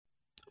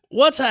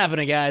What's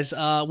happening, guys?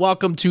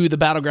 Welcome to the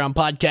Battleground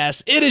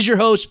Podcast. It is your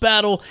host,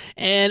 Battle,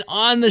 and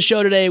on the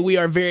show today, we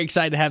are very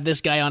excited to have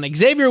this guy on.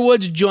 Xavier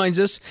Woods joins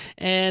us,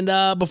 and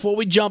before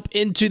we jump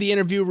into the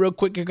interview real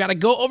quick, I've got to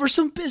go over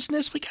some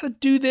business. We got to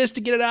do this to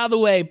get it out of the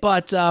way,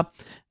 but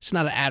it's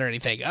not an ad or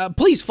anything.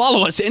 Please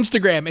follow us.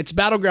 Instagram, it's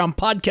Battleground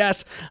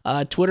Podcast.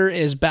 Twitter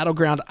is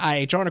Battleground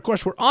IHR. And, of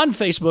course, we're on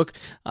Facebook.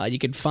 You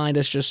can find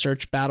us. Just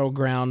search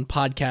Battleground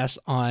Podcast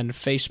on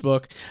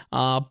Facebook.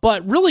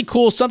 But really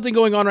cool, something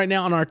going on right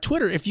now on our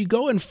Twitter. If you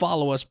go and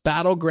follow us,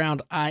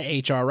 Battleground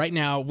IHR. Right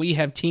now, we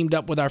have teamed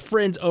up with our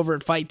friends over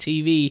at Fight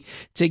TV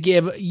to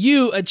give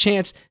you a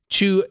chance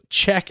to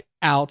check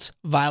out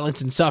Violence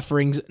and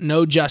Sufferings,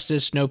 No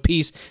Justice, No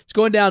Peace. It's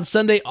going down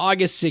Sunday,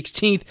 August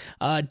 16th.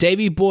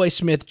 Davey Boy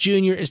Smith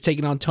Jr. is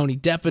taking on Tony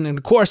Deppen. And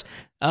of course,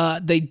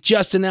 they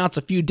just announced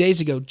a few days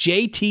ago,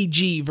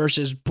 JTG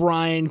versus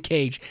Brian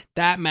Cage.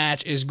 That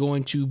match is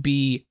going to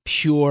be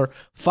pure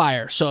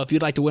fire. So if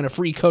you'd like to win a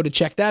free code to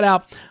check that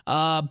out,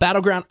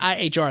 Battleground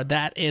IHR,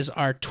 that is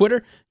our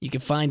Twitter. You can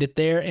find it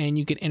there, and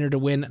you can enter to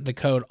win the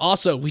code.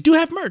 Also, we do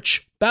have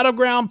merch.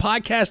 Battleground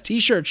Podcast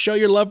t-shirts. Show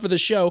your love for the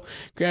show.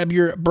 Grab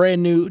your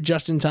brand new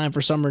Just in Time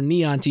for Summer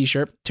neon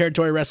t-shirt.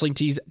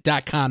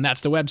 TerritoryWrestlingTees.com. That's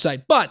the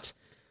website. But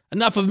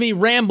enough of me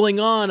rambling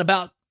on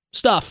about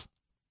stuff.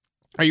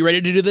 Are you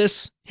ready to do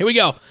this? Here we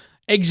go.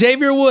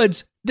 Xavier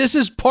Woods. This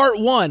is part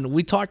one.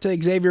 We talked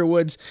to Xavier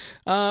Woods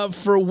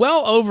for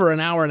well over an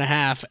hour and a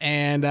half.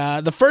 And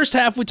the first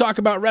half, we talk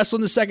about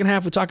wrestling. The second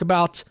half, we talk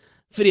about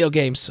video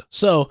games.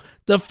 So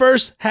the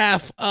first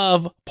half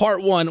of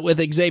part one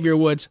with Xavier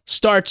Woods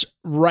starts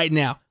right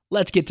now.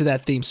 Let's get to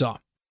that theme song.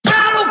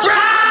 Battleground!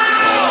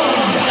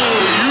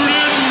 You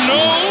didn't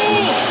know?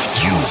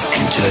 You've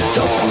entered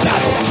the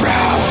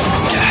battleground.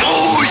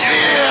 Oh,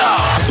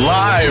 yeah!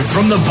 Live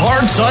from the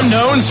Parts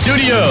Unknown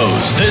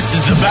Studios, this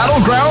is the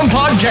Battleground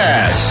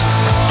Podcast.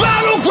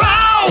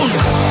 Battleground!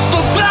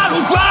 The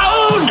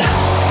battleground!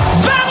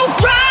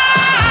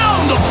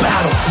 Battleground! The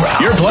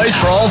battleground! Your place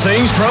for all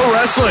things pro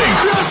wrestling.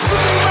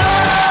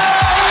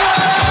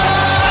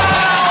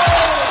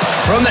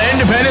 From the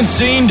independent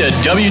scene to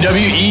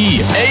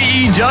WWE,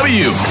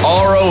 AEW,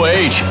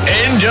 ROH,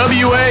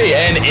 NWA,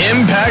 and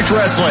Impact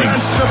Wrestling.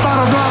 That's the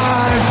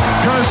battleground!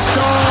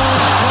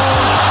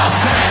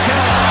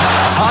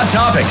 Hot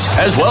topics,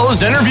 as well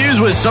as interviews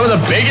with some of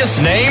the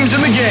biggest names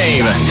in the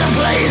game.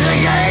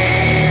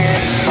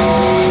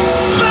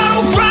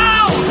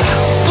 Battleground!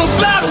 The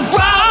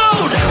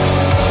battleground!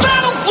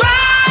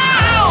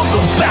 Battleground!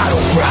 The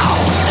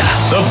battleground!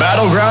 The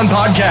Battleground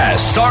Podcast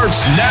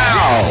starts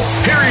now.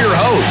 Yes! Here are your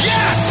hosts.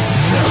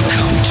 Yes!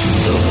 Welcome to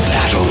the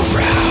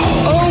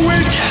battleground. Oh,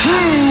 it's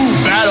true.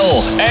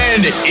 Battle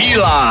and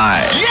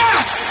Eli.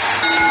 Yes!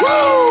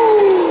 Woo!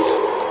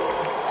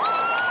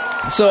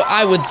 So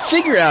I would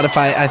figure out if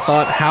I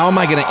thought, how am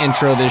I going to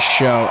intro this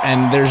show?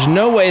 And there's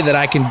no way that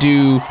I can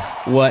do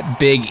what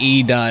Big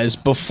E does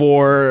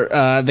before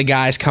the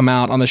guys come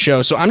out on the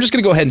show. So I'm just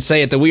going to go ahead and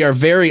say it, that we are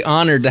very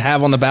honored to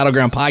have on the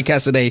Battleground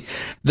Podcast today,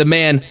 the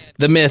man,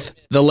 the myth,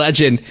 the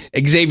legend,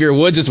 Xavier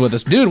Woods is with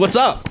us. Dude, what's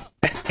up?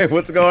 Hey,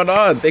 what's going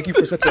on? Thank you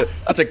for such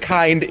a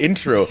kind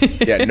intro.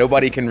 Yeah,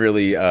 nobody can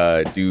really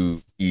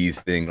do E's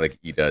thing like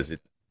he does.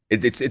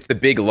 It's the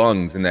big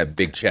lungs and that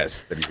big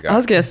chest that he's got. I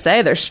was gonna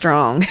say they're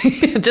strong,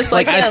 just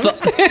like him.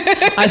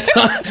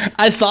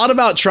 I thought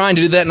about trying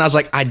to do that, and I was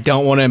like, I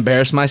don't want to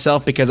embarrass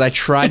myself, because I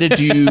tried to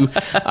do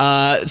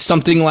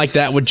something like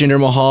that with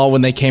Jinder Mahal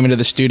when they came into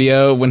the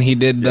studio when he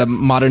did the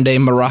modern day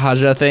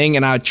Maharaja thing,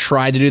 and I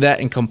tried to do that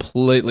and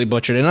completely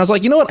butchered it. And I was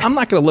like, you know what? I'm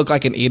not going to look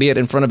like an idiot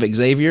in front of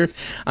Xavier.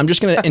 I'm just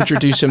going to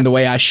introduce him the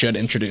way I should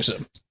introduce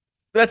him.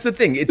 That's the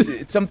thing.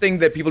 It's something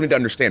that people need to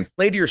understand.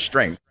 Play to your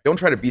strength. Don't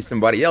try to be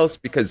somebody else,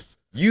 because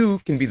you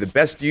can be the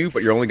best you,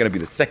 but you're only going to be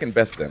the second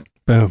best them.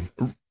 Boom.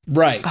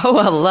 Right. Oh,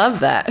 I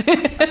love that.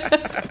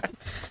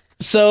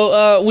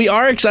 So we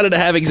are excited to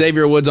have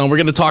Xavier Woods on. We're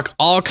going to talk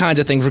all kinds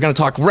of things. We're going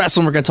to talk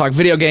wrestling. We're going to talk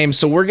video games.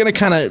 So we're going to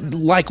kind of,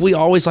 like we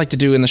always like to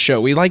do in the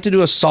show, we like to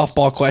do a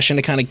softball question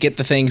to kind of get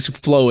the things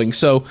flowing.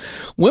 So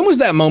when was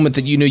that moment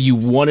that you knew you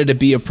wanted to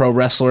be a pro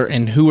wrestler,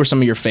 and who were some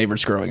of your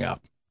favorites growing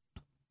up?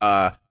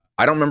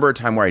 I don't remember a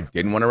time where I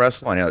didn't want to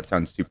wrestle. I know that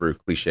sounds super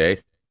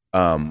cliche,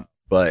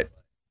 but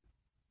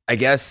I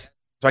guess,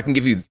 so I can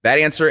give you that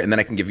answer, and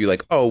then I can give you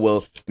like, oh,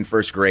 well, in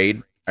first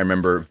grade, I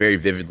remember very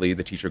vividly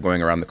the teacher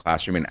going around the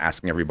classroom and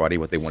asking everybody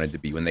what they wanted to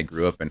be when they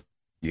grew up. And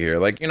you hear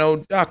like,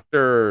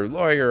 doctor,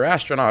 lawyer,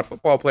 astronaut,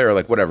 football player,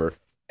 like whatever.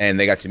 And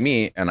they got to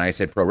me, and I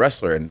said pro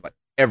wrestler, and like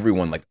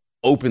everyone like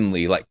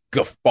openly like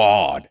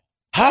guffawed.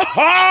 Ha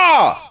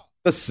ha!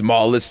 The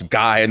smallest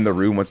guy in the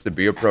room wants to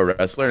be a pro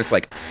wrestler. And it's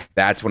like,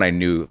 that's when I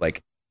knew,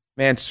 like,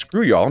 man,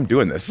 screw y'all, I'm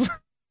doing this.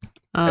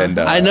 And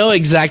I know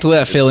exactly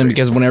that feeling,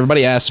 because when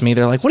everybody asks me,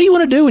 they're like, what do you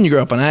want to do when you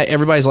grow up? And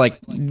everybody's like,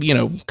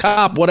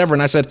 cop, whatever.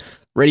 And I said,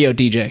 radio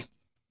DJ.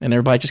 And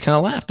everybody just kind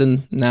of laughed.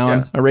 And now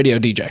I'm a radio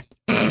DJ.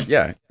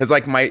 Yeah. Because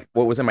like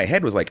what was in my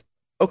head was like,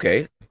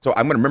 okay, so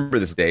I'm going to remember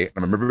this day.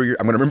 I'm going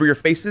to remember your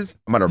faces.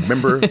 I'm going to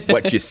remember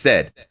what you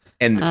said.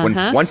 And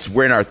once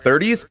we're in our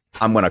 30s,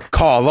 I'm going to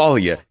call all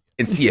of you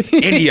and see if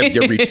any of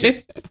you reached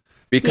it.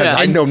 Because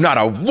I know not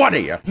a one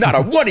of you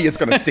is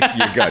going to stick to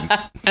your guns.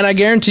 And I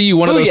guarantee you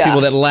one of those people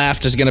that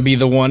laughed is going to be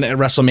the one at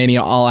WrestleMania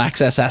All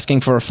Access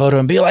asking for a photo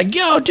and be like,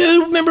 yo,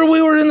 dude, remember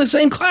we were in the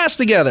same class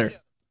together.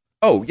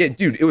 Oh, yeah,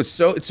 dude, it's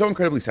so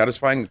incredibly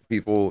satisfying with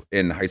people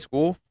in high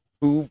school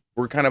who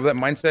were kind of that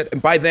mindset. And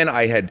by then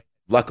I had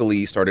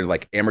luckily started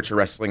like amateur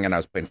wrestling and I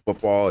was playing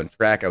football and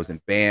track. I was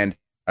in band.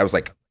 I was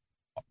like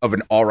of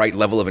an all right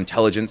level of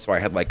intelligence. So I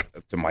had like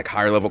some like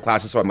higher level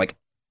classes. So I'm like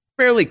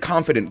fairly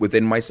confident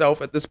within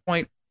myself at this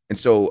point. And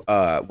so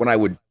when I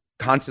would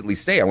constantly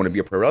say I want to be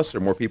a pro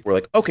wrestler, more people were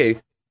like, okay,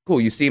 cool.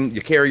 You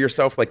carry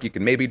yourself like you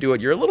can maybe do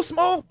it. You're a little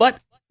small, but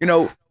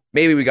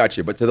maybe we got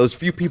you. But to those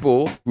few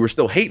people who were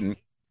still hating,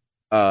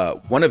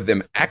 one of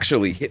them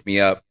actually hit me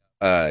up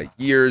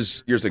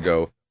years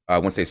ago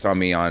once they saw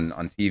me on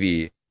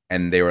TV,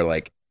 and they were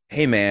like,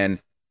 hey man,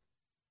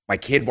 my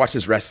kid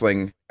watches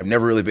wrestling. I've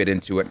never really been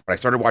into it, but I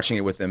started watching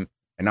it with him.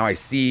 And now I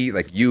see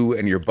like you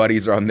and your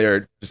buddies are on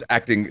there just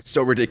acting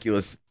so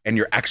ridiculous, and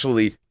you're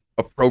actually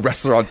a pro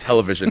wrestler on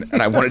television.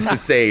 And I wanted to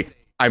say,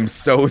 I'm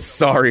so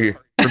sorry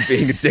for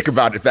being a dick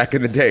about it back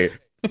in the day.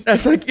 And I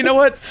was like, you know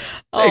what?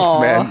 Thanks,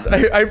 man.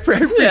 I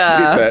appreciate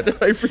that.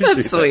 I appreciate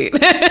That's sweet.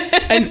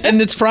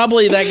 and it's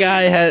probably that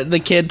guy the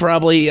kid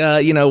probably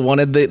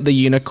wanted the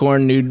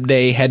unicorn New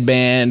Day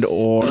headband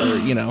or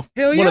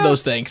one of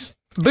those things.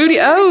 Booty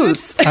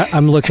O's.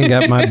 I'm looking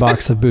at my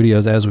box of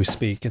Booty-O's as we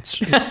speak.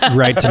 It's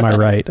right to my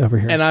right over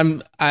here.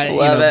 And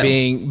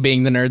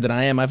being the nerd that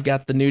I am, I've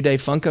got the New Day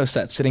Funko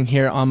set sitting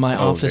here on my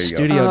office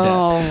studio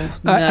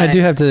desk. Nice. I do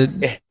have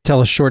to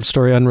tell a short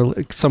story,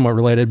 somewhat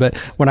related, but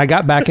when I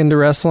got back into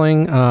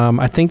wrestling,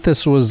 I think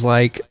this was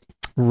like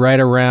right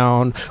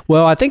around,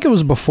 I think it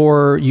was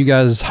before you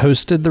guys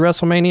hosted the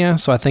WrestleMania,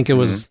 so I think it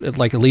was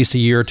like at least a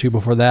year or two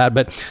before that,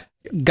 but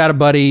got a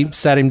buddy,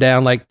 sat him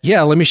down like,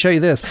 yeah, let me show you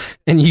this.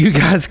 And you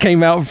guys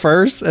came out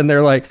first and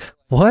they're like,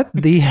 what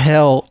the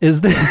hell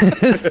is this?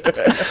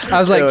 I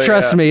was like,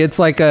 trust me, it's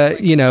like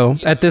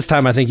at this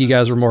time, I think you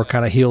guys were more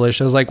kind of heelish.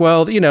 I was like,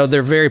 well,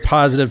 they're very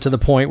positive to the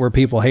point where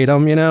people hate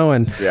them,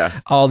 and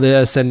all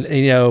this. And,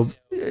 it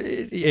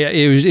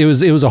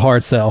was a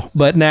hard sell,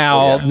 but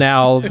now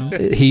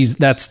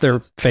that's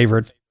their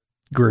favorite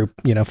group,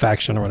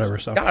 faction or whatever.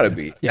 So gotta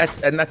be. Yeah.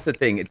 That's the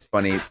thing. It's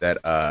funny that,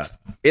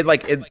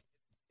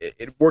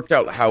 it worked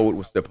out how it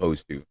was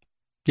supposed to.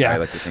 Yeah. I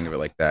like to think of it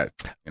like that,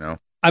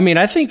 I mean,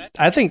 I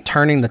think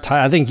turning the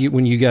tide, I think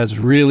when you guys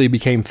really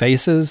became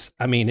faces,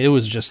 I mean, it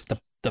was just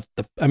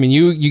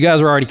you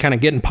guys were already kind of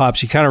getting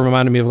pops. You kind of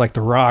reminded me of like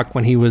The Rock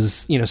when he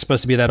was,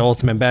 supposed to be that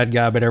ultimate bad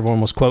guy, but everyone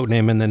was quoting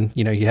him and then,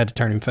 you had to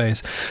turn him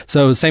face.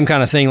 So same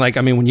kind of thing. Like,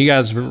 I mean, when you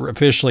guys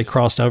officially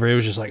crossed over, it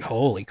was just like,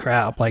 holy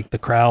crap. Like the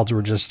crowds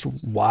were just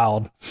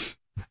wild.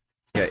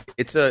 Yeah.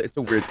 It's a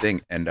weird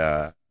thing. And,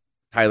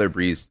 Tyler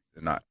Breeze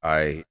and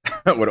I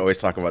would always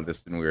talk about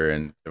this when we were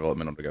in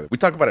developmental together. We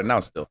talk about it now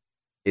still.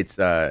 It's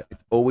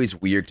always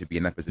weird to be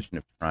in that position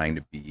of trying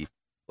to be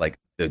like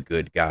the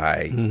good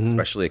guy,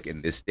 especially like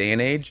in this day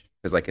and age.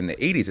 Because like in the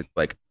 80s, it's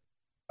like,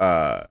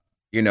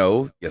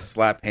 you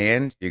slap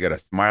hands, you got a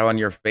smile on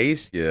your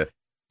face, you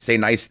say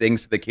nice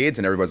things to the kids,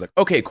 and everybody's like,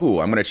 okay, cool,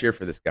 I'm gonna cheer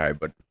for this guy.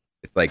 But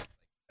it's like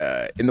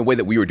in the way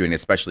that we were doing it,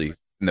 especially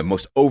in the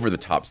most over the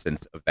top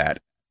sense of that,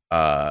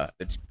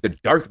 the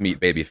dark meat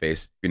baby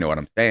face, if you know what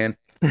I'm saying.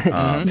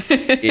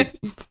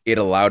 It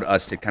allowed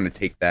us to kind of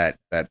take that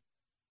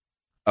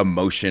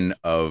emotion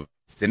of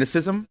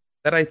cynicism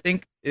that I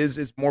think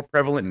is more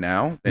prevalent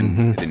now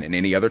than in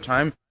any other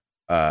time,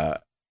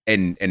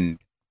 and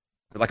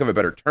for lack of a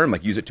better term,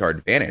 like use it to our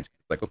advantage.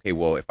 Like, okay,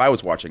 well, if I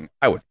was watching,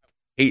 I would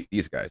hate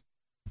these guys.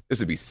 This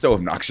would be so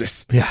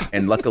obnoxious. Yeah.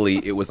 And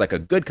luckily, it was like a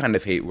good kind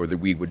of hate where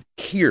we would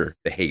hear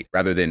the hate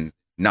rather than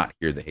not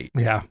hear the hate.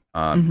 Yeah.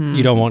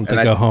 You don't want to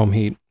go home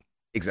heat.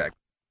 Exactly.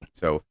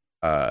 So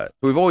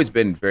we've always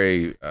been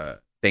very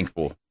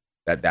thankful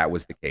that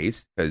was the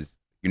case, because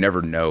you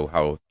never know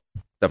how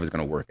stuff is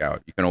going to work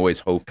out. You can always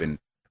hope and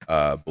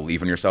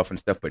believe in yourself and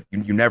stuff, but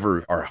you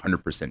never are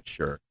 100%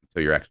 sure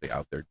until you're actually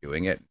out there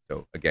doing it.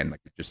 So again,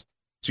 like it's just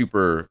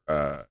super.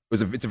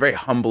 It's a very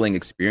humbling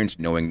experience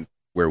knowing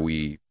where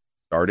we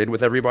started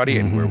with everybody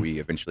and where we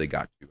eventually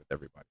got to with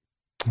everybody.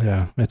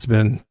 Yeah, it's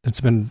been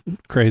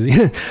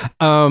crazy.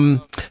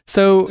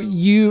 So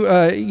you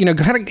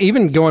kind of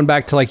even going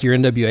back to like your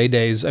NWA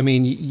days. I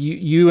mean,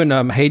 you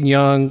and Hayden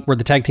Young were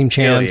the tag team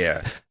champs.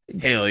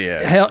 Hell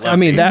yeah. I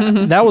mean,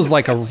 that was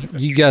like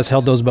you guys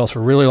held those belts for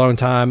a really long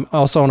time.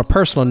 Also, on a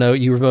personal note,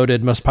 you were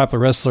voted most popular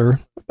wrestler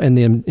in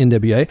the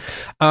NWA.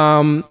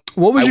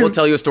 What was I will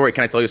tell you a story.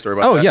 Can I tell you a story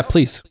about that? Oh yeah,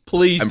 please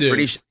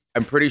do.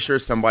 I'm pretty sure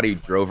somebody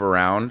drove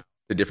around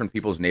to different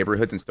people's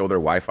neighborhoods and stole their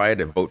Wi-Fi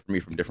to vote for me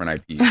from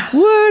different IPs.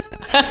 What?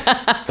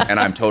 And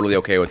I'm totally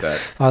okay with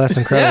that. Oh, that's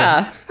incredible.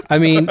 Yeah. I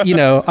mean,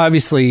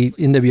 obviously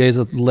NWA is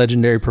a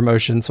legendary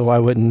promotion, so why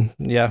wouldn't?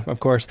 Yeah, of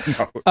course.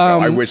 No,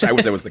 I wish that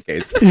was the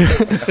case.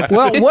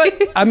 Well,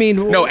 what I mean,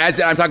 No, as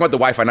I'm talking about the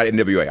Wi-Fi, not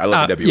NWA. I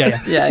love NWA.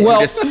 Yeah. Yeah.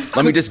 Well,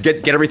 Let me just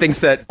get everything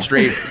set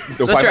straight.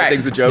 The Wi-Fi right.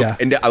 thing's a joke. Yeah.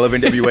 And I love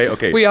NWA.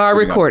 Okay, We are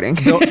moving on. recording.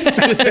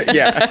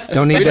 Yeah.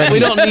 don't need that. We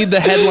don't need the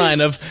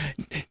headline of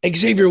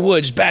Xavier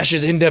Woods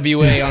bashes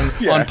NWA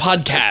on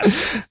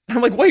podcast.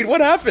 I'm like, wait,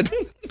 what happened?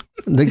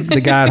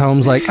 The guy at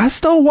home's like, I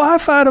stole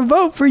Wi-Fi to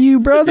vote for you,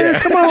 brother.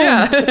 Come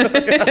on.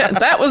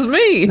 That was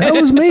me. That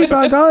was me,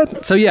 by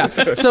God. So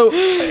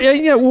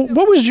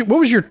what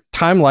was your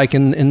time like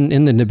in the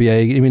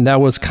NBA? I mean,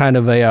 that was kind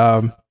of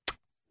a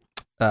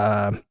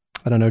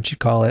I don't know what you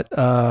call it,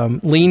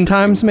 lean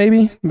times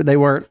maybe, but they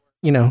weren't.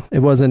 It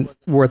wasn't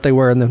what they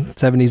were in the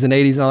 70s and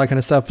 80s and all that kind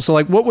of stuff. So,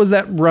 like, what was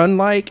that run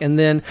like? And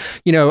then,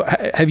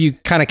 have you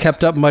kind of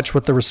kept up much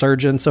with the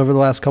resurgence over the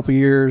last couple of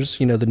years?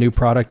 The new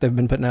product they've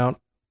been putting out.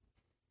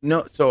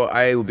 No, so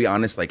I will be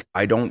honest. Like,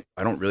 I don't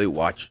really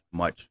watch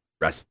much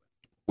wrestling,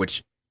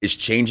 which is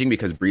changing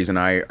because Breeze and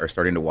I are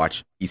starting to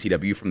watch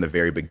ECW from the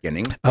very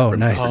beginning. Oh, from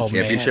nice.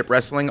 Championship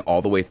wrestling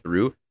all the way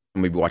through,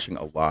 and we'll be watching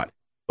a lot.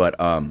 But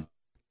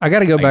I got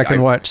to go back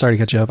and watch. Sorry to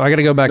cut you off. I got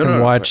to go back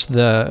and watch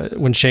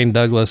when Shane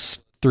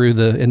Douglas threw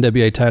the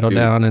NWA title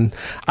down, and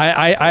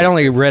I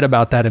only read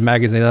about that in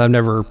magazines. I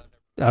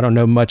don't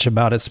know much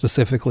about it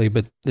specifically,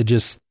 but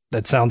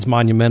that sounds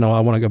monumental. I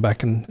want to go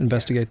back and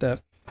investigate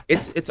that.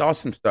 It's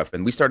awesome stuff,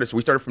 and we started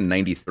from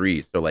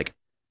 '93. So like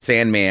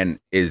Sandman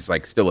is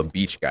like still a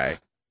beach guy.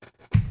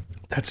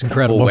 That's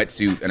incredible. Full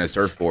wetsuit and a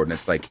surfboard, and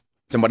it's like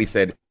somebody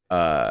said,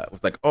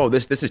 was like, oh,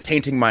 this is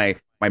tainting my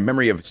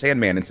memory of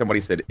Sandman, and somebody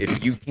said,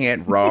 if you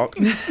can't rock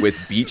with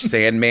Beach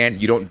Sandman,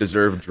 you don't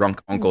deserve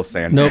Drunk Uncle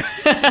Sandman. Nope.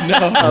 No,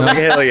 I was like,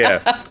 hell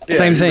yeah.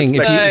 Same thing.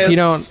 Respect. If you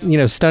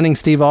don't, Stunning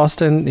Steve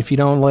Austin, if you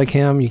don't like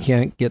him, you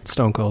can't get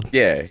Stone Cold.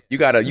 Yeah, you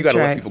gotta let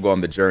right. people go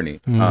on the journey.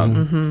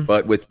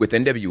 But with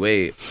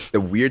NWA, the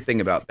weird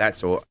thing about that,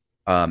 so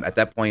at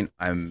that point,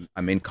 I'm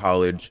in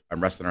college. I'm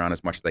wrestling around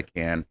as much as I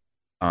can.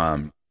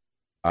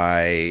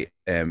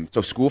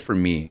 So school for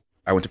me,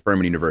 I went to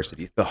Furman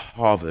University, the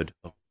Harvard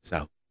of the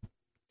South.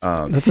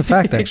 That's a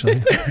fact,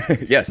 actually.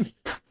 Yes.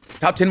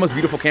 Top 10 most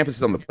beautiful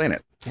campuses on the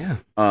planet. Yeah.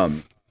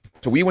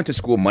 So we went to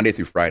school Monday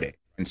through Friday.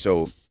 And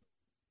so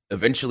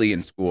eventually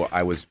in school,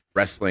 I was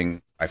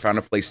wrestling. I found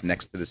a place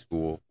next to the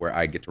school where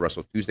I get to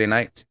wrestle Tuesday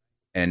nights.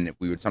 And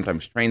we would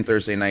sometimes train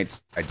Thursday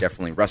nights. I'd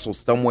definitely wrestle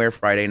somewhere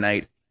Friday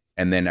night.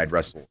 And then I'd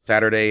wrestle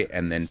Saturday.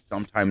 And then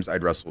sometimes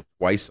I'd wrestle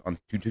twice on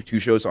two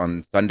shows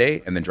on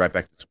Sunday and then drive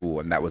back to school.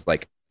 And that was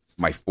like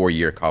my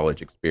 4-year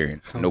college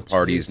experience. No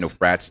parties, no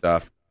frat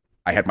stuff.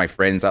 I had my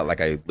friends out like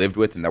I lived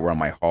with and that were on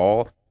my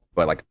hall,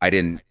 but like I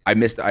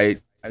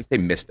say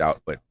missed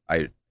out, but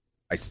I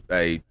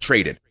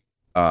traded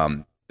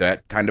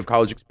that kind of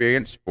college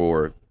experience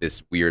for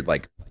this weird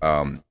like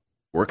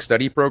work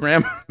study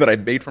program that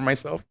I'd made for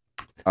myself.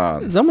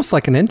 It's almost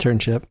like an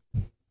internship.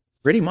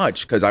 Pretty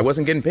much, because I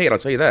wasn't getting paid, I'll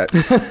tell you that.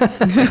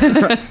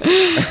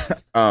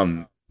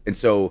 And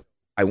so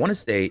I want to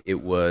say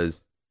it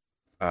was,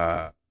 you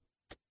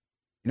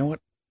know what?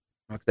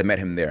 Because I met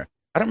him there.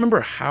 I don't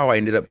remember how I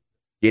ended up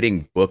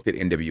getting booked at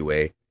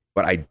NWA,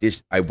 but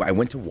I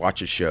went to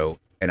watch a show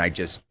and I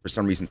just, for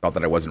some reason, thought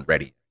that I wasn't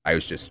ready. I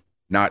was just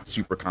not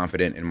super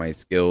confident in my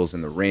skills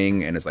in the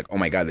ring. And it's like, oh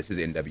my God, this is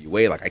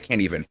NWA. Like, I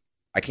can't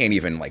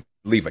even like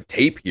leave a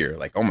tape here.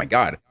 Like, oh my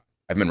God,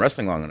 I've been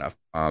wrestling long enough.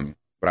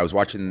 But I was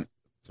watching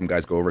some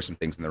guys go over some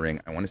things in the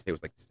ring. I want to say it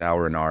was like Sal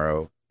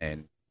Renaro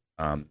and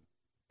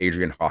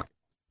Adrian Hawkins.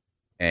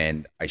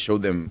 And I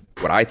showed them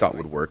what I thought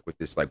would work with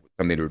this, like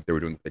something they were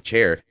doing with the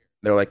chair.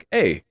 They're like,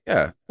 hey,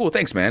 yeah, cool,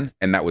 thanks, man.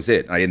 And that was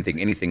it. And I didn't think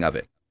anything of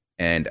it.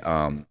 And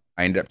I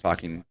ended up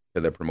talking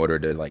to the promoter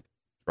to like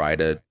try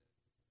to,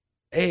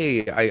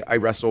 hey, I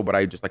wrestle, but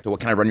I just like to, what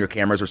can I run your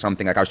cameras or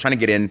something? Like I was trying to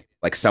get in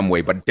like some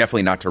way, but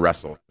definitely not to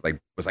wrestle. Like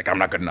was like, I'm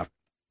not good enough.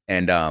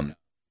 And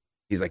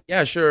he's like,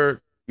 yeah,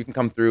 sure, you can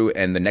come through.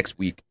 And the next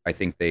week, I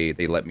think they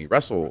let me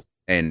wrestle.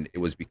 And it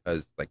was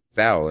because like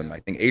Sal and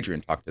I think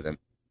Adrian talked to them.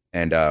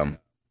 And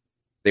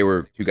they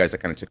were two guys that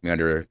kind of took me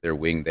under their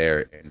wing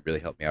there and really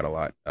helped me out a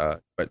lot.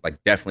 But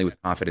like definitely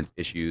with confidence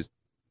issues,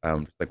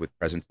 just like with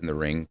presence in the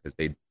ring, because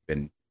they'd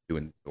been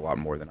doing this a lot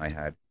more than I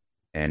had.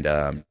 And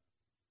I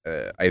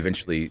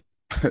eventually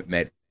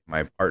met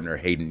my partner,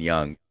 Hayden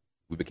Young.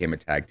 We became a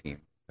tag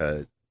team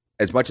because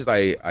as much as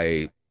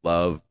I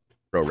love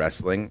pro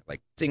wrestling,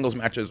 like singles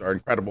matches are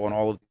incredible and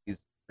all of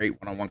these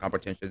great one-on-one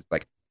competitions,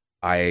 like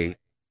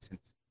since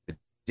the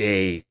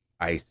day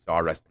I saw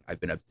wrestling, I've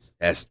been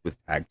obsessed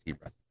with tag team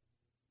wrestling.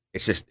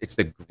 It's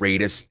the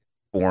greatest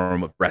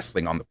form of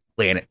wrestling on the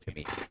planet to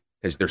me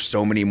because there's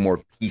so many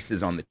more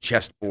pieces on the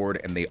chessboard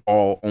and they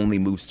all only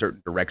move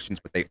certain directions,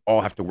 but they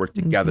all have to work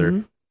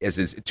together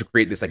as to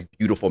create this like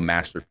beautiful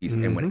masterpiece.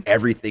 And when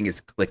everything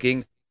is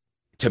clicking,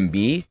 to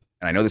me,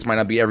 and I know this might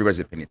not be everybody's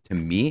opinion, to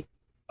me,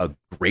 a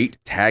great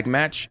tag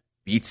match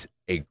beats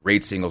a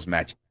great singles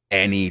match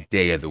any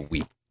day of the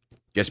week.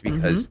 Just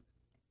because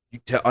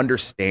to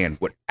understand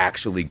what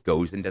actually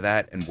goes into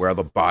that and where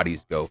the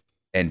bodies go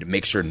and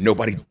make sure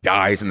nobody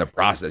dies in the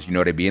process. You know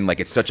what I mean? Like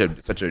it's such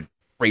a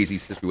crazy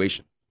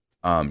situation.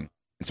 And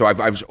so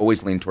I've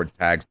always leaned toward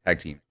tag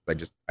team.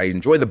 I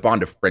enjoy the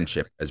bond of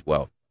friendship as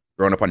well.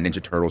 Growing up on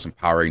Ninja Turtles and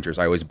Power Rangers,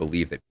 I always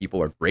believe that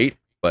people are great,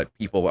 but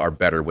people are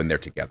better when they're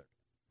together.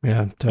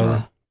 Yeah,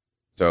 totally.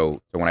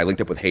 So when I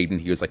linked up with Hayden,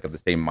 he was like of the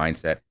same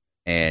mindset,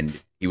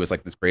 and he was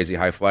like this crazy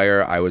high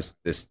flyer. I was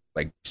this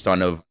like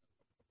son of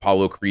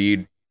Apollo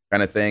Creed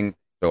kind of thing.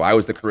 So I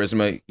was the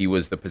charisma, he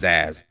was the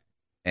pizzazz,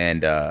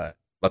 and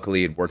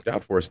luckily it worked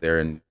out for us there.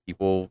 And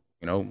people,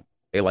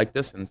 they liked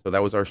us, and so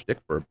that was our shtick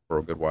for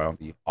a good while.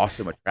 The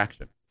awesome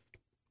attraction.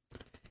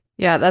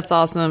 Yeah, that's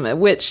awesome.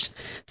 Which,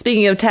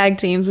 speaking of tag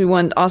teams, we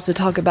wanted to also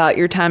talk about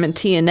your time in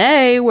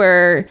TNA,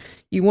 where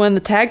you won the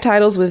tag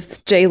titles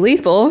with Jay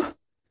Lethal,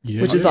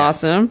 which is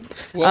awesome.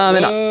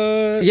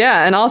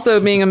 And also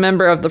being a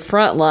member of the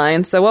front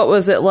line. So what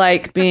was it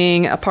like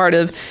being a part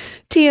of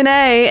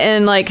TNA,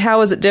 and like how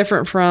was it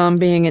different from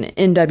being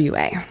an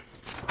NWA?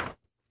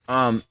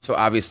 So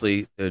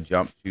obviously to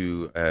jump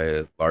to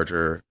a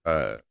larger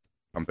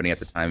company at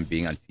the time,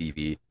 being on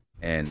TV,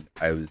 and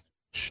I was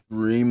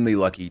extremely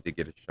lucky to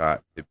get a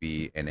shot to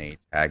be in a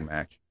tag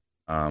match.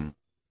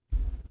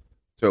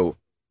 So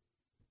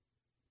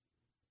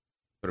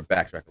to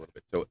backtrack a little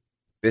bit. So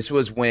this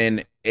was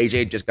when AJ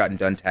had just gotten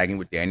done tagging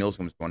with Daniels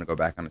and was going to go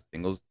back on a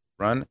singles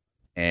run.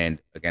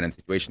 And again, in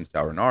situations,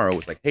 Sauronaro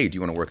was like, hey, do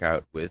you want to work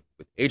out with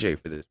AJ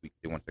for this week?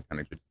 He wants to kind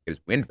of get his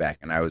wind back.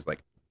 And I was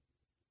like,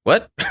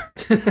 what?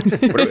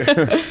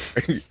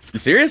 Are you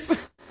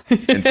serious?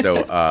 And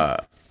so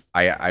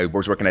I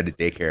was working at a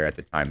daycare at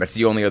the time. That's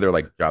the only other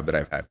like job that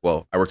I've had.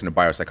 Well, I worked in a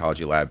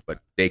biopsychology lab, but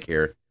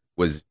daycare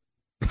was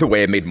the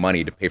way I made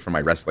money to pay for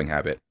my wrestling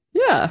habit.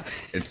 Yeah.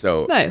 And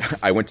so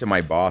nice. I went to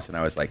my boss and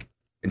I was like,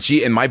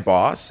 and my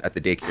boss at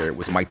the daycare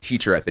was my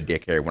teacher at the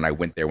daycare when I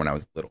went there when I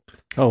was little.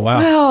 Oh, wow.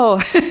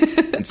 Wow.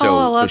 And so,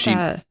 I love so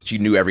that. she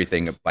knew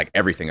everything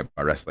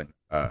about wrestling.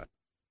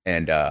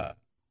 And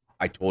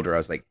I told her, I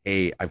was like,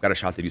 hey, I've got a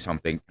shot to do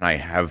something. And I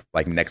have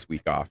like next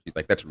week off. She's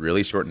like, that's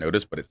really short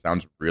notice, but it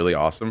sounds really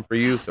awesome for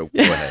you. So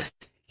go ahead.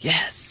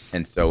 Yes.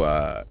 And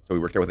so we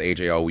worked out with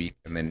AJ all week.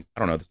 And then, I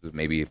don't know, this was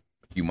maybe a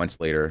few months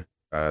later,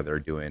 they're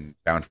doing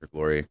Bound for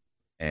Glory.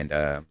 And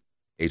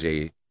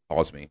AJ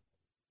calls me.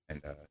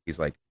 And he's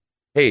like,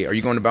 hey, are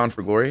you going to Bound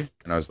for Glory?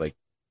 And I was like,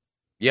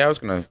 yeah, I was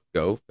going to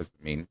go. Because,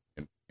 I mean,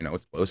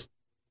 it's close.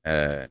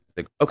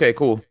 Like, okay,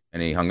 cool.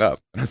 And he hung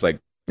up. And I was like,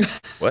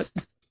 what?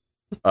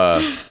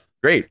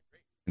 Great.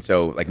 And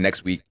so, like,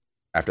 next week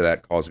after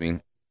that calls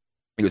me.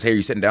 He goes, hey, are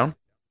you sitting down?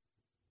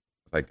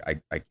 I was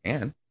like, I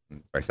can.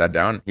 And so I sat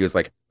down. He was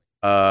like,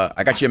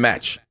 I got you a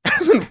match. I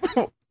was like,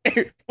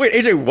 wait,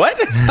 AJ, what?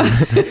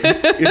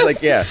 He's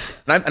like, yeah.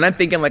 And I'm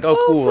thinking like, oh,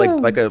 cool,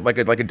 Awesome.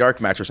 like a dark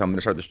match or something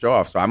to start the show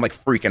off. So I'm like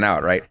freaking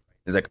out, right?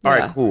 He's like, all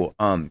right, cool.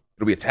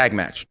 It'll be a tag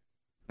match.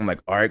 I'm like,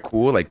 all right,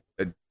 cool. Like,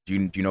 do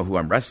you know who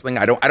I'm wrestling?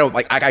 I don't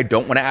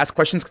want to ask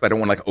questions because I don't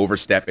want to like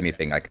overstep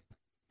anything. Like,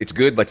 it's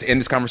good. Let's end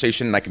this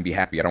conversation and I can be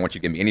happy. I don't want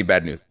you to give me any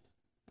bad news.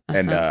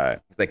 And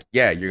he's like,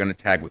 yeah, you're gonna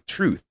tag with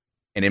Truth.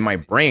 And in my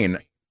brain,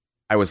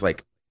 I was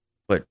like,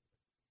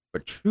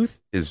 but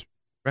Truth is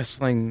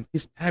wrestling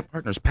his tag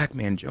partners,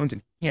 Pac-Man Jones,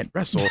 and he can't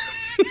wrestle.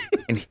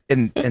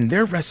 and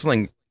they're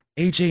wrestling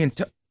AJ and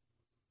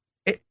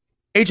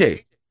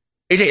AJ,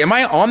 am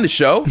I on the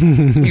show?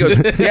 He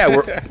goes, yeah,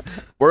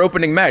 we're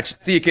opening match.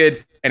 See you,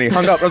 kid. And he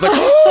hung up. I was like,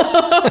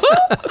 oh!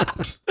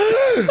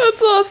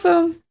 That's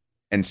awesome.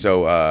 And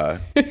so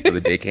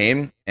the day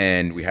came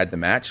and we had the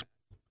match.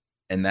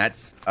 And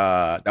that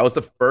was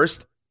the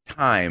first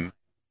time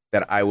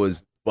that I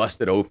was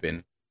busted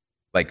open.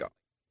 Like,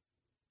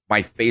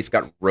 my face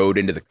got rode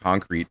into the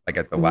concrete, like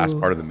at the last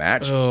part of the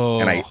match.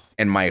 Oh.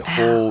 And my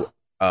whole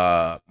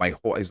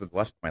is it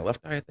my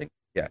left eye, I think?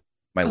 Yeah.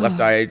 My left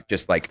eye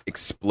just like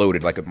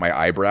exploded, like my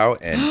eyebrow.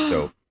 And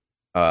so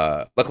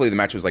luckily the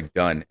match was like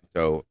done.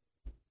 So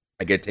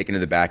I get taken to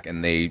the back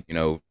and they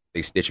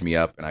stitch me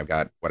up and I've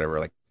got whatever,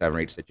 like 7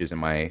 or 8 stitches in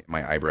my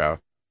eyebrow.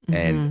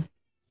 And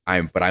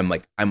I'm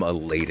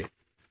elated.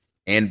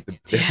 And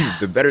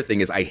the better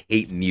thing is I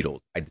hate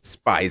needles. I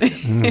despise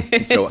them.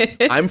 And so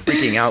I'm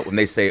freaking out when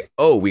they say,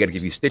 oh, we got to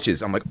give you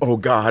stitches. I'm like, oh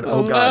God.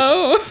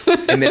 No.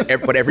 And then,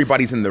 but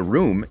everybody's in the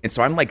room. And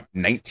so I'm like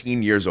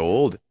 19 years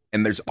old.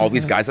 And there's all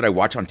these guys that I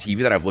watch on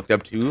TV that I've looked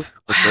up to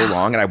for so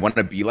long and I want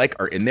to be like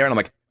are in there. And I'm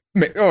like,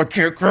 oh, I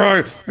can't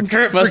cry. I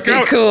can't Must be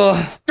freak out. cool.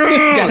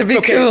 Gotta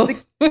be cool.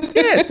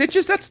 Yeah,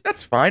 stitches,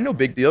 that's fine. No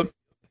big deal.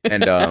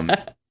 And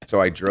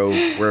so I drove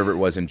wherever it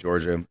was in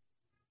Georgia.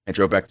 I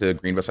drove back to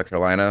Greenville, South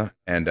Carolina,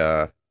 and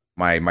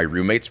my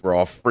roommates were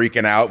all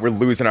freaking out. We're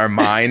losing our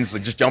minds,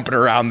 like just jumping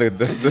around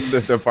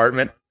the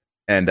apartment.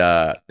 And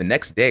the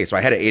next day, so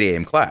I had an 8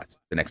 a.m. class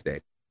the next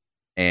day,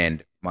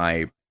 and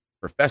my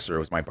professor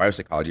was my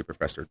biopsychology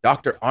professor,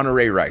 Dr.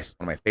 Honore Rice,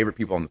 one of my favorite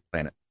people on the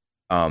planet.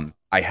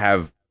 I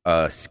have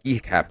a ski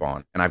cap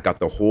on, and I've got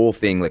the whole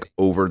thing like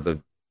over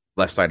the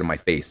left side of my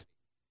face.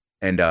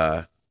 And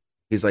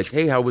he's like,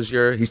 hey, how was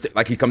your? He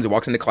comes and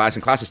walks into class,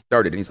 and class has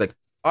started, and he's like,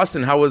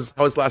 Austin, how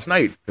was last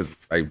night? Because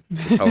I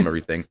tell him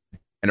everything.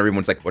 And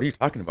everyone's like, what are you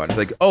talking about? He's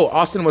like, oh,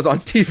 Austin was on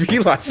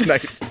TV last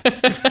night.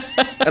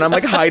 And I'm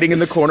like hiding in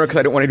the corner because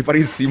I don't want anybody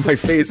to see my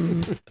face.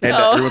 And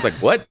everyone's like,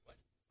 what?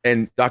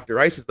 And Dr.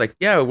 Rice is like,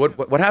 yeah,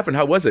 what happened?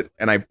 How was it?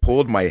 And I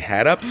pulled my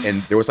hat up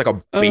and there was like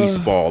a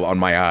baseball on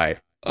my eye.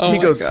 Oh he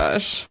goes,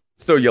 gosh.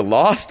 So you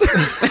lost?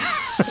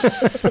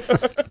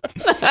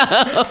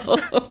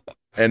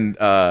 And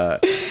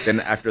then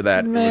after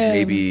that, it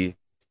was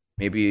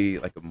maybe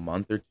like a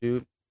month or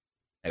two,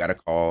 I got a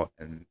call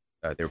and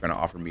they were going to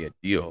offer me a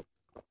deal.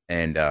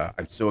 And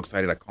I'm so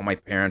excited. I call my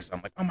parents.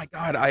 I'm like, oh my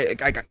God, I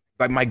got,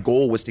 my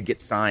goal was to get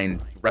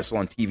signed to wrestle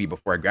on TV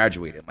before I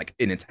graduated. Like,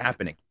 and it's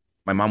happening.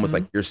 My mom was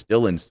like, you're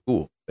still in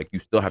school. Like, you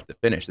still have to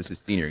finish. This is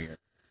senior year.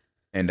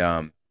 And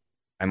I'm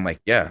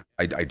like, yeah,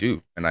 I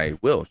do. And I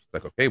will. She's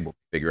like, okay, we'll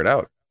figure it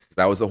out.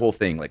 That was the whole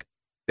thing. Like,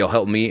 they'll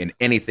help me in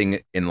anything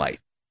in life.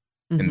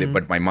 And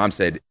but my mom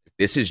said, if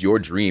this is your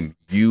dream,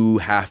 you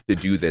have to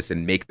do this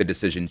and make the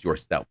decisions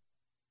yourself.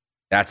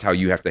 That's how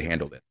you have to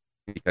handle it.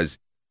 Because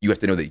you have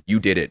to know that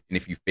you did it. And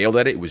if you failed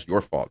at it, it was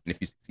your fault. And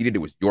if you succeeded, it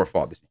was your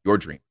fault. This is your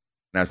dream.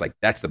 And I was like,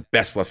 that's the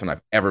best lesson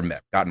I've ever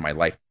got in my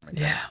life.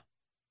 Yeah.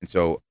 And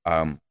so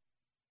I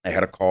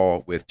had a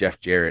call with Jeff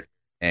Jarrett,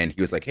 and he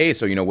was like, hey,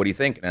 so, what do you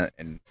think?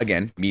 And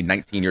again, me,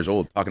 19 years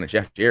old, talking to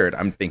Jeff Jarrett,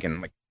 I'm thinking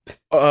like,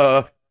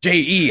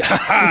 J-E,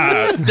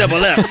 ha-ha,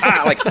 double F,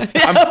 ha, like,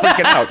 I'm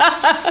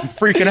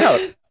freaking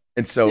out.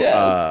 And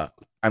so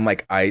I'm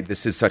like,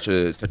 this is such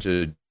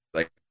a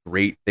like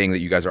great thing that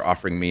you guys are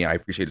offering me. I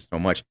appreciate it so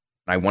much.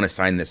 And I want to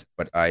sign this,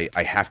 but I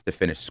have to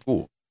finish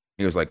school.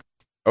 He was like,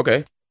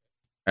 okay.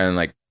 And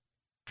like,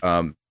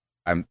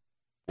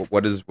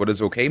 what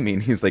does okay mean?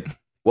 He's like,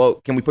 well,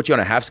 can we put you on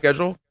a half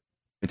schedule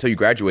until you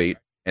graduate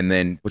and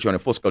then put you on a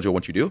full schedule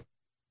once you do?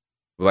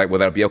 Like, will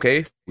that be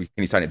okay? Can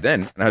you sign it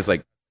then? And I was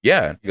like,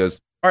 yeah. He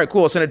goes, all right,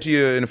 cool. I'll send it to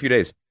you in a few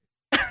days.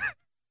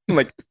 I'm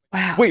like,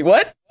 wow. Wait,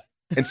 what?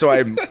 And so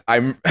I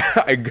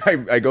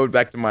go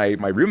back to my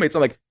roommates.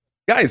 I'm like,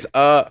 guys,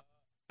 I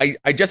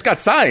just got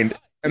signed.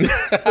 And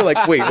they're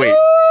like, wait,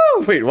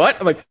 what?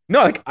 I'm like,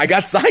 no, like I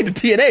got signed to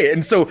TNA.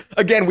 And so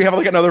again, we have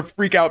like another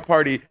freak out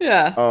party.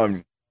 Yeah.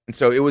 And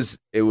so it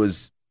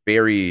was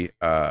very,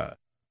 I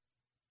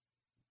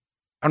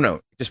don't know,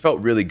 it just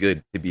felt really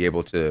good to be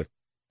able to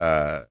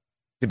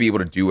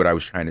do what I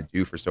was trying to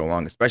do for so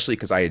long, especially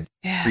because I had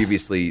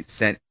previously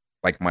sent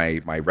like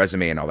my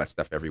resume and all that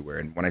stuff everywhere.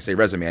 And when I say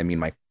resume, I mean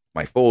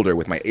my folder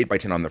with my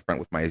 8x10 on the front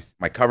with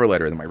my cover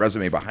letter and my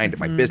resume behind it,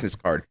 my business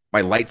card,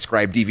 my Light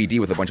Scribe DVD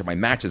with a bunch of my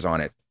matches on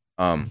it.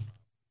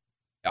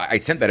 I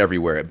sent that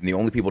everywhere. And the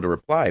only people to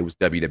reply was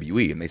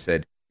WWE. And they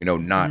said,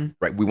 not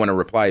right. We want to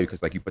reply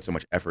because like you put so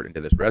much effort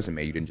into this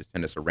resume. You didn't just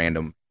send us a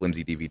random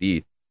flimsy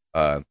DVD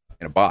in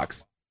a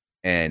box.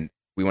 And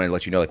we want to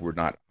let you know, like, we're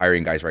not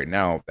hiring guys right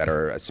now that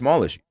are as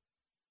small as you.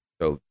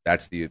 So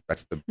that's the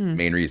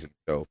main reason.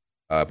 So,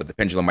 but the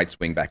pendulum might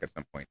swing back at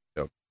some point.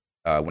 So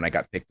when I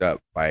got picked up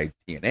by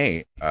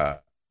TNA,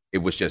 it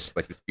was just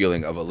like this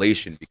feeling of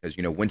elation because,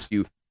 once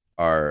you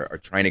are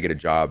trying to get a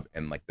job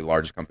and like the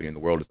largest company in the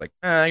world is like,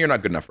 you're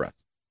not good enough for us.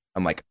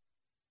 I'm like,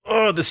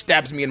 oh, this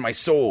stabs me in my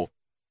soul.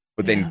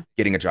 But then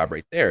getting a job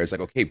right there is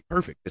like, okay,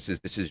 perfect. This is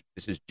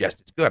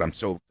just as good. I'm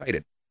so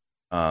excited.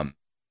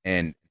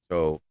 And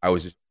so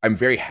I'm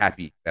very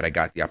happy that I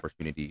got the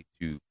opportunity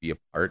to be a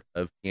part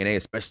of TNA,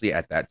 especially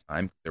at that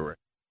time. There were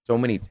so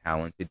many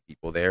talented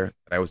people there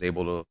that I was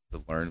able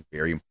to learn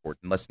very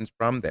important lessons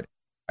from that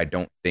I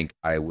don't think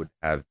I would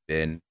have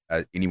been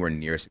anywhere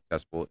near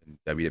successful in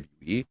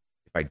WWE if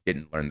I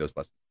didn't learn those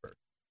lessons first.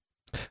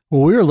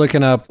 Well, we were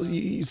looking up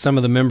some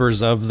of the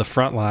members of the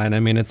front line. I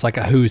mean, it's like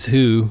a who's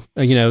who,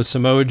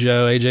 Samoa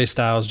Joe, AJ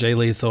Styles, Jay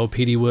Lethal,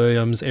 Petey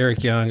Williams,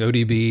 Eric Young,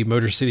 ODB,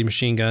 Motor City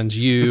Machine Guns,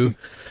 you.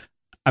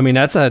 I mean,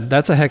 that's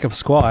a heck of a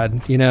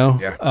squad,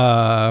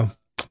 Yeah.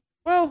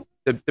 Well,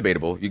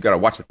 debatable. You got to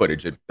watch the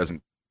footage. It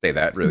doesn't say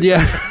that really.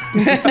 Yeah.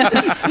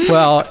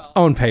 Well,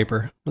 on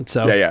paper.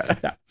 So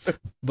yeah.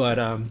 But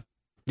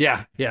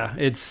yeah.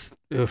 It's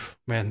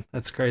man,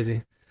 that's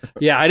crazy.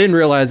 Yeah, I didn't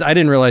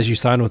realize you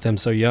signed with them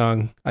so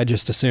young. I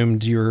just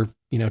assumed you were,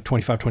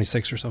 25,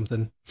 26 or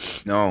something.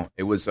 No,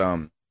 it was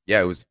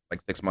it was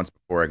like 6 months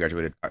before I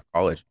graduated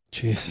college.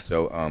 Jeez.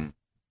 And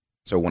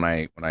so when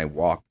I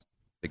walked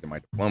to get my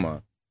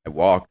diploma, I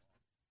walked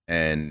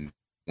and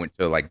went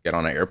to like get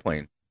on an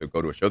airplane to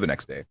go to a show the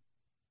next day.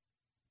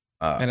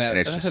 And that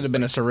had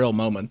been a surreal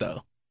moment,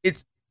 though.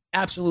 It's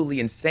absolutely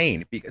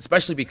insane,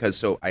 especially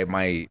because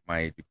my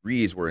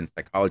degrees were in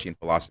psychology and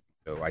philosophy,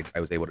 so I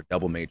was able to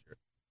double major.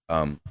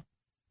 And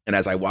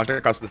as I walked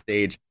across the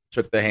stage,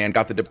 shook the hand,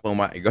 got the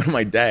diploma, I go to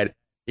my dad.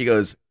 He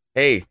goes,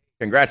 "Hey,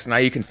 congrats! Now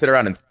you can sit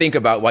around and think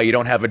about why you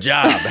don't have a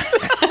job."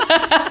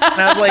 And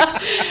I was like,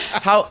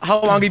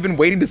 "How long have you been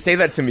waiting to say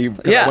that to me?"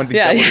 I went these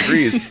double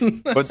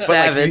degrees. But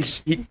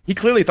Savage. Like, he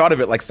clearly thought of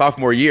it like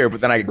sophomore year,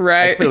 but then I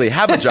clearly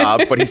have a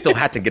job, but he still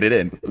had to get it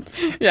in.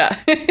 Yeah.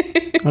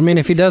 I mean,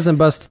 if he doesn't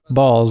bust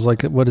balls,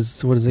 like what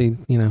is he?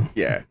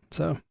 Yeah.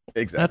 So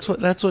exactly.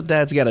 That's what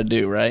dad's got to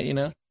do, right?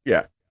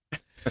 Yeah.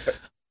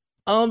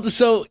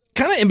 So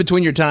kind of in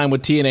between your time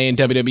with TNA and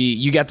WWE,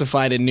 you got to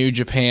fight in New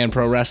Japan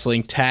Pro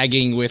Wrestling,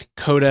 tagging with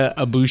Kota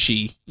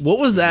Ibushi. What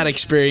was that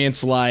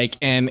experience like,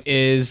 and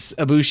is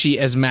Ibushi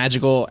as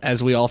magical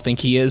as we all think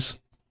he is?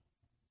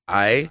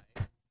 I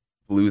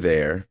flew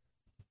there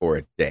for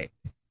a day.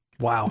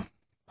 Wow.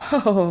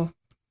 Oh.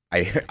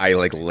 I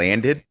like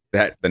landed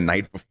the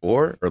night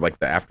before, or like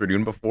the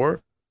afternoon before,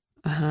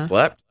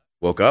 slept,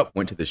 woke up,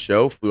 went to the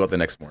show, flew out the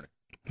next morning.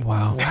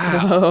 Wow.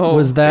 Whoa.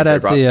 Was that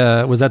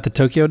was that the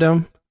Tokyo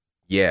Dome?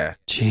 Yeah.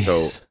 Jeez.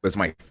 So it was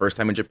my first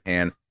time in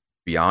Japan.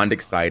 Beyond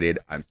excited.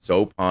 I'm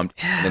so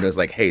pumped. And then it was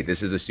like, hey,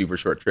 this is a super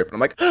short trip. And I'm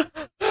like,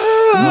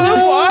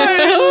 why?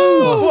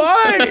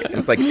 And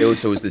it's like, it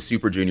was the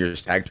Super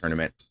Juniors tag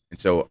tournament. And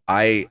so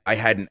I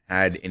hadn't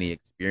had any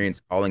experience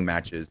calling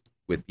matches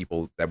with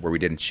people where we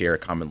didn't share a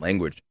common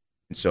language.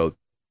 And so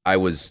I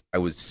was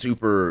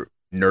super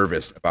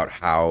nervous about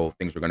how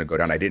things were going to go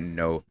down. I didn't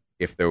know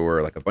if there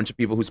were like a bunch of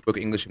people who spoke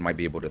English and might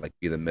be able to like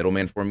be the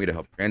middleman for me to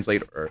help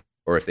translate,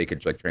 or if they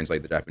could like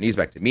translate the Japanese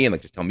back to me and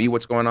like just tell me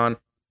what's going on.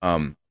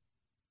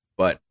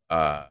 But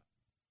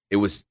it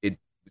was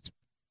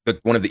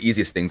one of the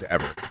easiest things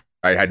ever.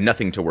 I had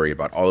nothing to worry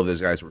about. All of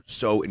those guys were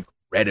so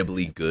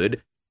incredibly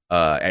good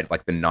at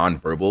like the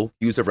nonverbal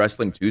cues of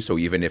wrestling too. So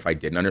even if I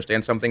didn't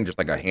understand something, just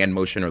like a hand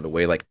motion or the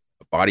way like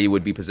a body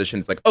would be positioned,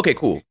 it's like, okay,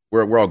 cool,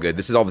 we're all good.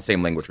 This is all the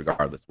same language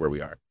regardless where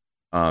we are.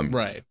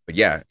 Right. But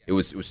yeah, it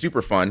was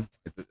super fun.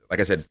 Like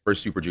I said,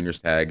 first Super Juniors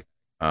tag.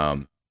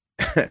 And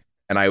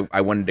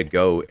I wanted to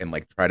go and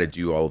like try to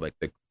do all like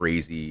the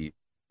crazy,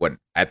 what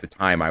at the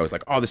time I was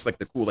like, oh, this is like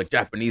the cool like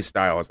Japanese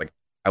style. I was like,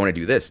 I want to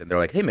do this. And they're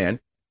like, hey man,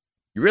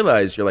 you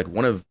realize you're like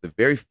one of the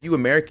very few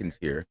Americans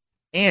here,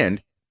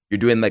 and you're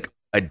doing like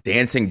a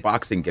dancing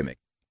boxing gimmick.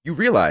 You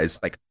realize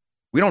like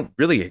we don't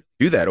really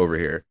do that over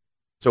here.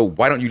 So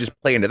why don't you just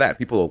play into that?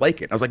 People will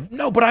like it. And I was like,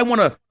 no, but I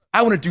want to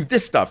do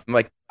this stuff. I'm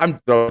like,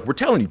 we're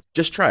telling you,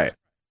 just try it.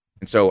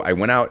 And so I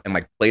went out and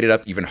like played it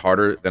up even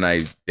harder than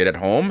I did at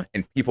home.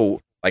 And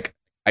people like,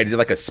 I did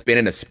like a spin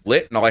and a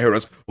split, and all I heard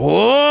was,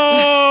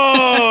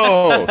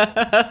 whoa.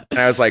 And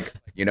I was like,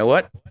 you know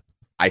what?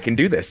 I can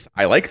do this.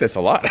 I like this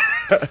a lot.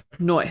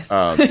 Nice.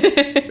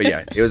 But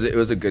yeah, it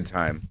was a good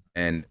time.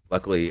 And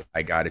luckily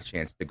I got a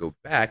chance to go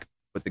back.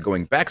 But the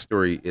going back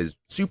story is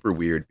super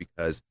weird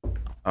because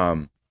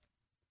I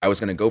was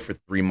going to go for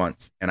 3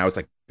 months, and I was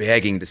like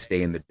begging to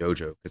stay in the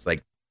dojo. Because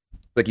like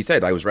you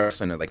said, I was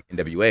wrestling at like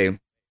NWA,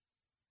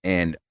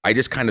 and I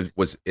just kind of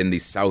was in the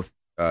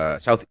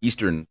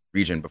southeastern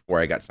region before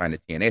I got signed to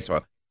TNA. So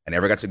I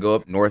never got to go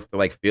up north to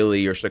like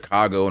Philly or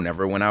Chicago,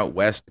 never went out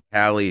west to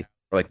Cali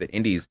or like the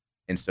Indies.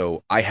 And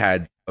so I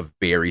had a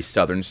very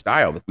Southern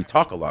style. Like we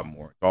talk a lot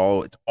more.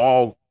 It's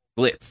all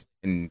glitz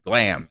and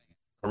glam,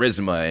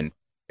 charisma,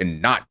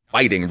 and not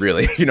fighting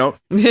really, you know?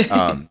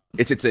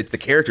 It's the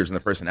characters and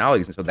the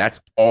personalities. And so that's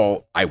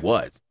all I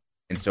was.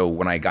 And so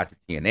when I got to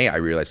TNA, I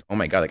realized, oh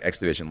my God, like X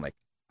Division, like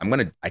I'm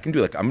gonna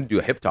do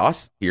a hip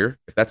toss here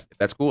if that's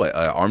cool,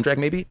 arm drag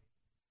maybe.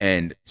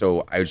 And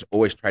so I just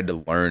always tried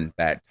to learn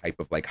that type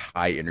of like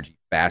high energy,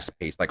 fast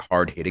paced, like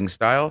hard hitting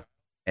style.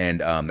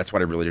 And that's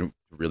what I really didn't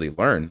really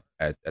learn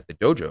at the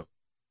dojo.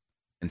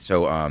 And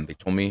so they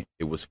told me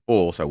it was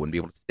full, so I wouldn't be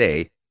able to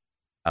stay.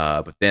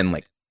 But then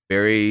like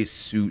very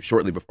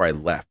shortly before I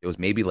left, it was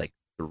maybe like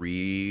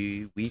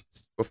 3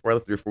 weeks before I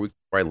left, 3 or 4 weeks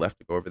before I left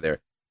to go over there.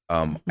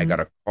 I got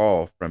a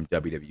call from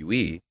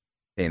WWE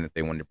saying that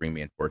they wanted to bring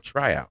me in for a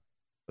tryout.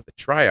 But the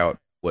tryout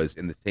was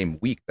in the same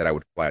week that I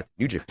would fly out to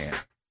New Japan.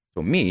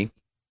 So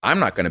I'm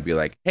not going to be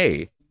like,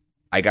 hey,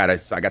 I got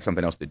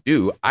something else to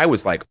do. I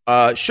was like,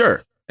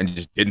 sure. And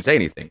just didn't say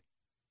anything.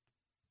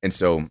 And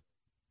so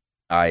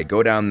I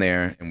go down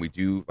there and we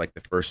do like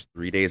the first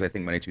 3 days, I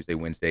think Monday, Tuesday,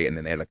 Wednesday. And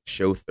then they had like a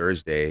show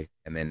Thursday.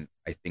 And then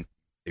I think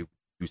they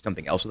do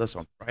something else with us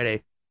on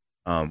Friday.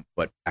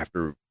 But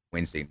after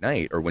Wednesday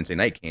night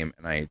came,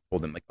 and I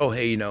told them like, oh,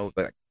 hey,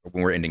 like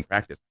when we're ending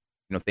practice,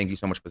 thank you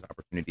so much for this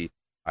opportunity.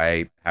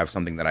 I have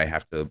something that I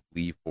have to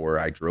leave for.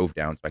 I drove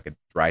down so I could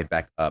drive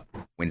back up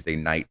Wednesday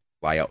night,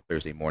 fly out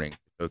Thursday morning to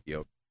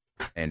Tokyo.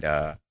 And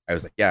I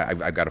was like, yeah,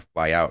 I've got to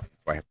fly out,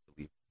 so I have to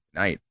leave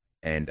tonight.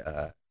 And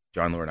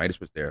John Laurinaitis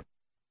was there.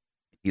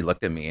 He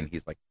looked at me and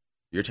he's like,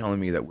 you're telling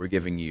me that we're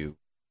giving you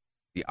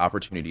the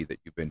opportunity that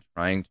you've been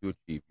trying to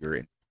achieve your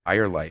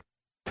entire life,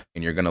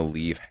 and you're going to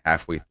leave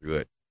halfway through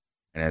it.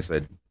 And I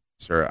said,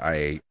 sir,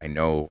 I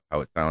know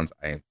how it sounds.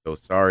 I am so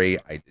sorry.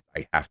 I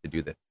have to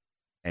do this.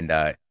 And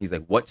he's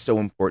like, what's so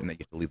important that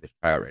you have to leave this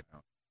tryout right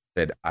now? I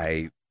said,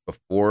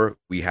 before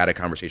we had a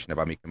conversation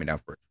about me coming down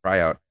for a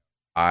tryout,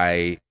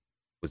 I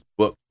was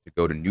booked to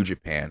go to New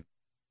Japan,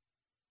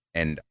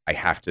 and I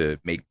have to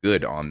make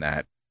good on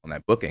that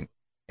booking.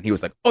 And he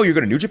was like, oh, you're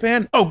going to New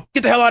Japan? Oh,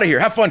 get the hell out of here.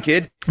 Have fun,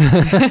 kid.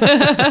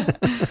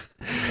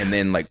 And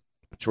then like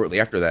shortly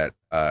after that,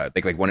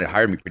 they like wanted to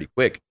hire me pretty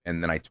quick.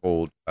 And then I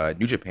told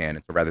New Japan,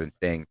 and so rather than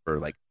staying for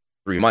like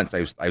 3 months,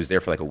 I was there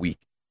for like a week.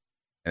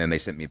 And then they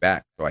sent me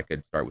back so I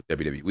could start with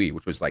WWE,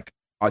 which was like,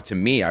 to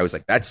me, I was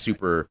like, that's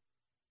super,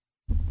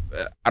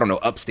 I don't know,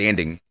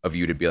 upstanding of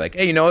you to be like,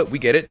 hey, you know what? We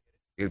get it.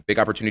 a big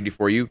opportunity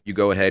for you. You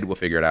go ahead, we'll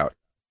figure it out.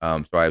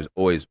 So I was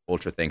always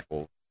ultra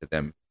thankful to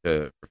them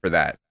for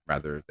that,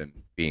 rather than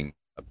being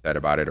upset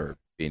about it or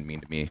being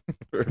mean to me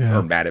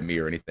or mad at me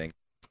or anything.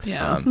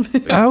 Yeah.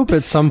 I hope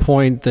at some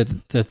point that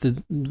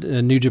the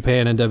New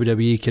Japan and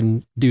WWE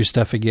can do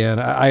stuff again.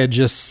 I had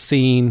just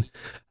seen,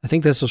 I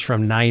think this was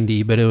from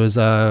 '90, but it was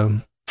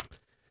to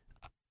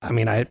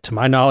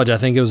my knowledge, I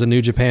think it was a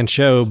New Japan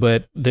show,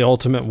 but the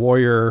Ultimate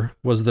Warrior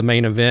was the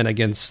main event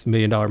against $1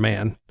 Million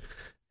Man.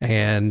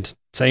 And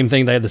same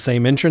thing, they had the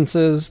same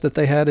entrances that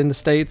they had in the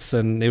States,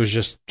 and it was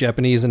just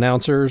Japanese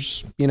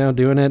announcers, doing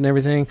it and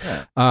everything.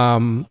 Yeah.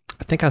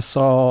 I think I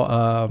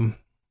saw,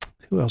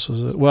 who else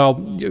was it? Well,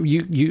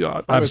 you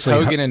obviously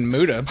Hogan and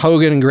Muta.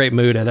 Hogan and Great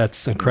Muta.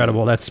 That's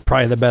incredible. That's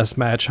probably the best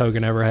match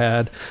Hogan ever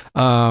had.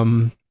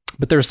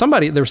 But there was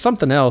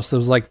something else that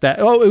was like that.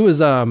 Oh, it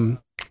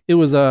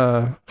was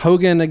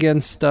Hogan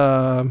against,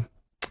 was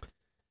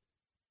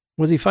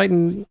he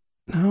fighting?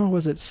 No,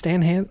 was it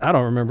Stan Hand? I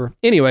don't remember.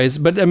 Anyways,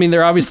 but I mean,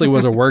 there obviously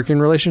was a working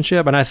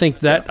relationship, and I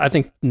think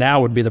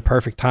now would be the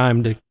perfect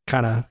time to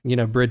kind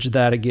of, bridge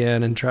that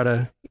again and try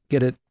to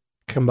get it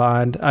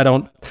combined. I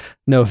don't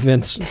know if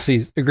Vince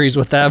agrees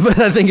with that, but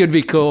I think it'd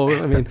be cool.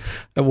 I mean,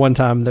 at one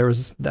time there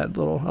was that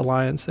little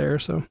alliance there.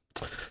 So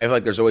I feel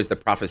like there's always the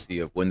prophecy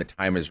of when the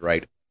time is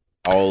right,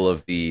 all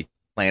of the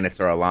planets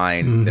are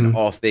aligned, then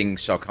all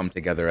things shall come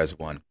together as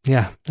one.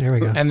 Yeah, there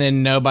we go. And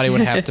then nobody would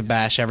have to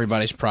bash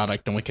everybody's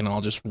product, and we can all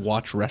just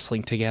watch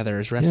wrestling together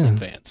as wrestling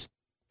fans.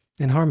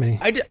 In harmony.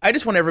 I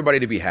just want everybody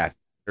to be happy.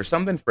 There's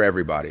something for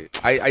everybody.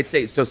 I'd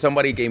say, so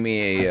somebody gave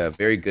me a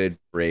very good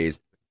phrase,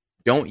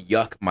 don't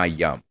yuck my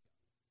yum.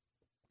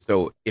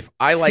 So if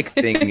I like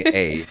thing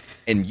A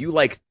and you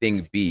like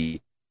thing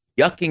B,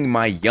 yucking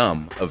my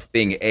yum of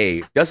thing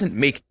A doesn't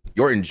make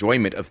your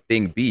enjoyment of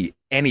thing B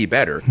any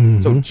better.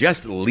 So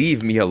just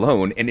leave me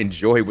alone and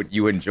enjoy what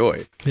you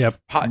enjoy. Yep.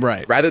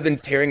 Right. Rather than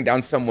tearing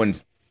down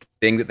someone's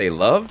thing that they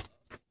love,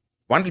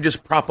 why don't you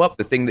just prop up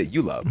the thing that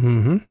you love?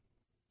 And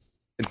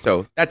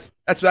so that's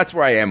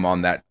where I am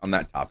on that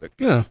topic.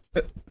 Yeah.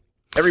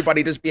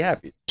 Everybody just be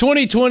happy.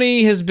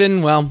 2020 has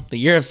been, the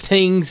year of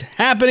things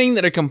happening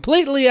that are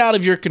completely out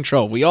of your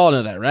control. We all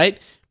know that, right?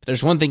 But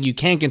there's one thing you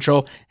can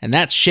control, and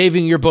that's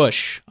shaving your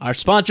bush. Our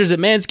sponsors at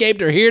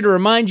Manscaped are here to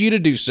remind you to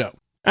do so.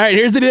 All right,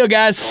 here's the deal,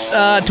 guys.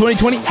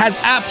 2020 has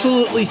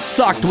absolutely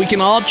sucked. We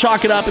can all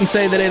chalk it up and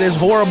say that it is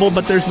horrible,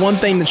 but there's one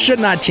thing that should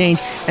not change,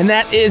 and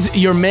that is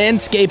your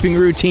manscaping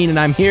routine, and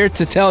I'm here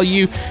to tell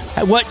you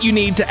what you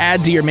need to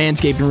add to your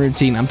manscaping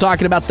routine. I'm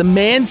talking about the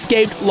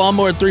Manscaped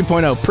Lawnmower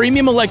 3.0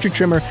 premium electric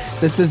trimmer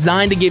that's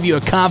designed to give you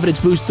a confidence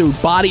boost through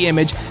body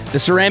image. The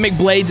ceramic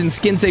blades and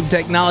skin-safe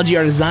technology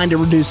are designed to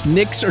reduce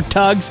nicks or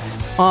tugs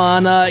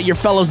on your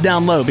fellows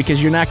down low,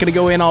 because you're not going to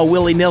go in all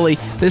willy-nilly.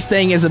 This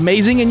thing is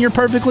amazing, and you're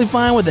perfectly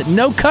fine with it.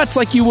 No cuts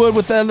like you would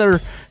with other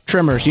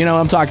trimmers. You know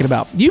what I'm talking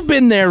about. You've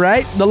been there,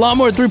 right? The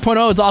Lawnmower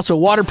 3.0 is also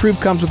waterproof,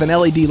 comes with an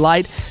LED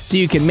light, so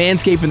you can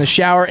manscape in the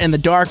shower in the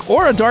dark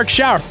or a dark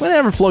shower.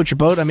 Whatever floats your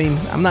boat. I mean,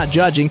 I'm not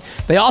judging.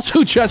 They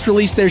also just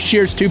released their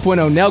Shears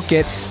 2.0 nail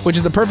kit, which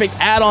is the perfect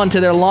add-on to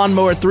their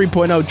Lawnmower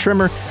 3.0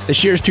 trimmer. The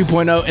Shears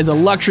 2.0 is a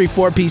luxury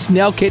 4-piece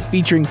nail kit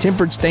featuring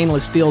tempered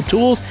stainless steel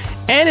tools,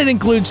 and it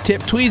includes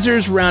tip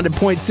tweezers, rounded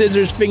point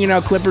scissors,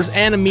 fingernail clippers,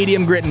 and a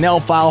medium grit nail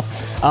file.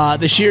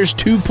 The Shears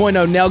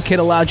 2.0 nail kit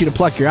allows you to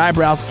pluck your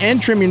eyebrows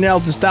and trim your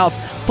nails and styles.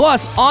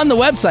 Plus, on the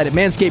website at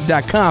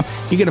manscaped.com,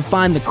 you're going to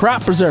find the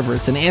Crop Preserver.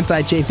 It's an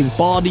anti-chafing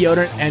ball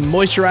deodorant and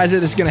moisturizer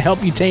that's going to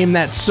help you tame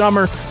that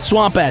summer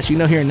swamp ass. You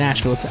know, here in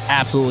Nashville, it's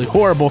absolutely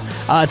horrible.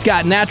 It's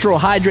got natural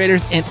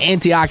hydrators and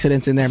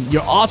antioxidants in there.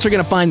 You're also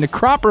going to find the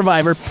Crop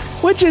Reviver,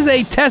 which is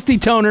a testy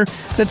toner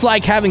that's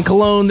like having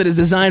cologne that is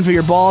designed for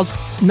your balls.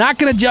 Not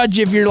going to judge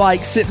you if you're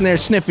like sitting there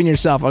sniffing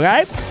yourself,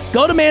 okay?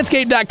 Go to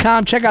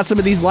manscaped.com, check out some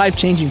of these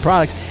life-changing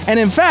products. And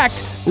in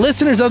fact,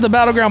 listeners of the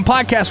Battleground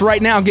podcast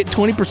right now get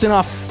 20%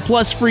 off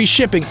plus free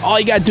shipping. All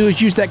you got to do is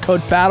use that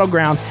code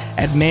Battleground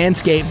at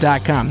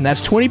manscaped.com.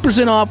 That's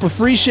 20% off with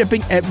free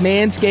shipping at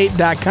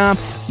manscaped.com.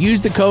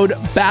 Use the code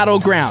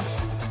Battleground.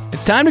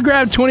 It's time to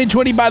grab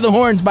 2020 by the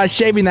horns by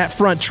shaving that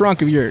front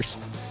trunk of yours.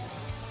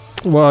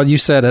 Well, you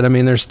said it. I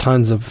mean, there's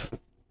tons of...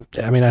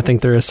 I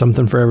think there is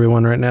something for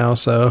everyone right now.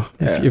 So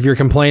if you're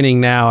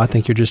complaining now, I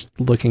think you're just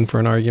looking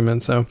for an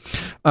argument. So,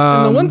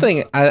 and the one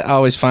thing I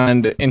always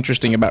find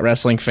interesting about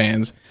wrestling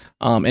fans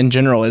in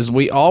general is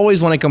we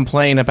always want to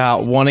complain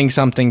about wanting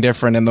something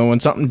different. And then when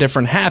something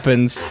different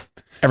happens,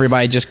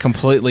 everybody just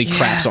completely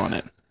craps on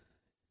it.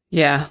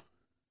 Yeah.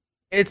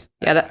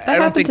 That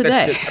happened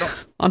today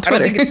on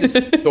Twitter. I don't think it's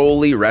just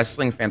solely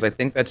wrestling fans. I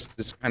think that's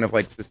just kind of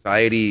like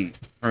society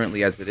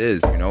currently as it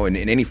is, in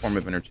any form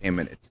of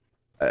entertainment.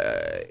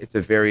 It's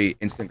a very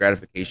instant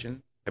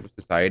gratification type of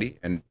society,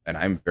 and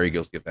I'm very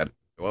guilty of that as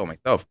well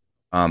myself.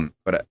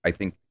 But I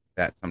think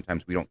that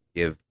sometimes we don't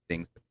give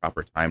things the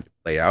proper time to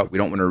play out. We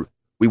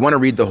want to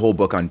read the whole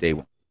book on day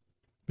one.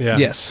 Yeah.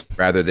 Yes.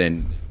 Rather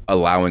than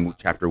allowing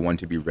chapter 1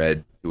 to be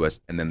read to us,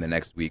 and then the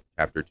next week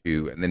chapter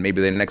 2, and then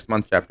maybe the next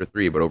month chapter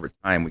 3. But over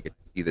time, we get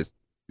to see this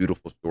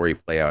beautiful story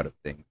play out of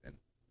things, and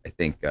I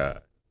think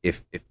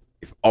if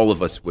all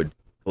of us would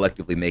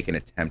collectively make an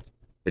attempt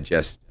to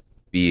just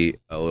be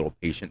a little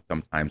patient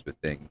sometimes with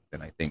things,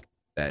 then I think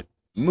that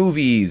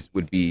movies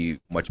would be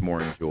much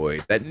more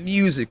enjoyed, that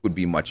music would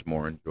be much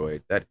more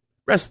enjoyed, that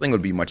wrestling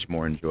would be much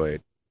more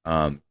enjoyed.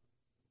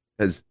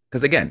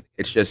 Because again,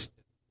 it's just,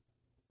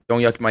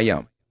 don't yuck my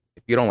yum.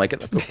 If you don't like it,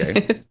 that's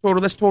okay.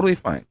 That's totally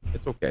fine.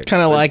 It's okay.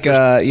 Kind of like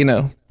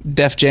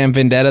Def Jam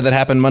Vendetta that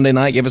happened Monday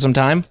night. Give it some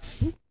time.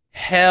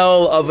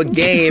 Hell of a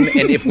game,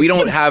 and if we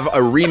don't have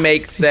a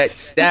remake set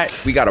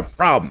stat, we got a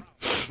problem.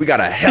 We got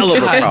a hell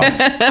of a problem.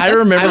 I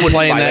remember would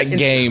playing buy that that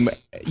game.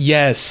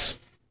 Yes.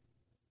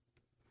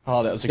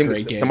 Oh, that was a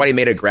great game. Somebody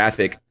made a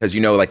graphic because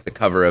like the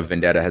cover of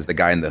Vendetta has the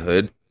guy in the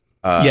hood.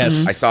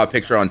 Yes. I saw a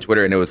picture on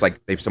Twitter and it was like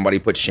somebody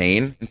put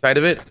Shane inside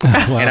of it,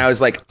 and I was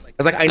like,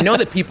 I know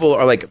that people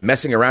are like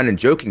messing around and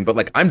joking, but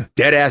like I'm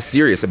dead ass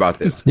serious about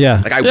this.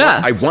 Yeah. Like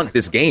I want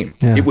this game.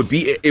 Yeah.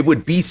 It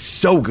would be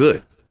so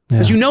good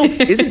because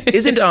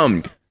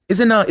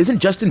isn't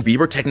Justin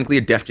Bieber technically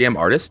a Def Jam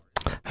artist?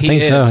 I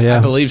think so. Yeah, I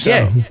believe so.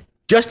 Yeah,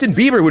 Justin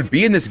Bieber would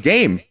be in this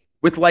game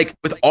with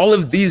all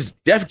of these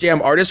Def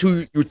Jam artists who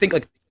you would think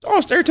like, oh,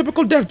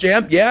 stereotypical Def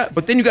Jam, yeah,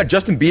 but then you got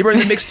Justin Bieber in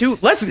the mix too.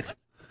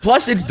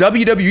 Plus, it's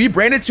WWE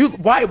branded too.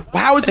 Why?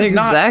 How is this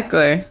not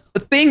a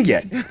thing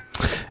yet?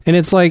 And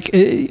it's like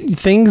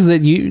things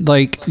that you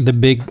like the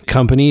big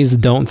companies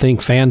don't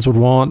think fans would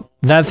want.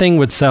 That thing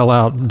would sell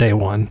out day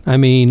one. I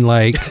mean,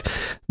 like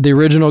the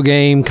original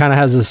game kind of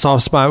has a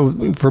soft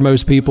spot for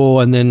most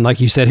people, and then,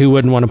 like you said, who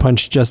wouldn't want to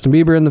punch Justin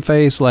Bieber in the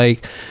face?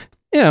 Like,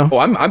 Oh,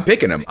 I'm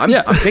picking him. I'm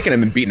picking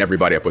him and beating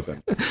everybody up with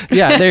him.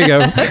 Yeah, there you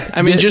go.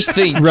 I mean, just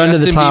think Run to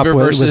Justin the top Bieber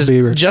with versus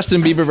Bieber.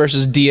 Justin Bieber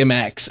versus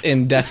DMX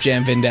in Def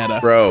Jam Vendetta.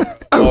 Bro,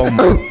 oh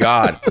my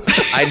God.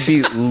 I'd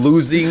be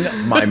losing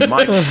my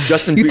mind.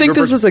 Justin Bieber think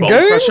this versus is a Bone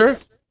game? Crusher?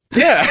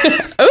 Yeah.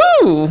 Ooh.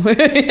 Oh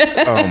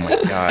my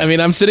God. I mean,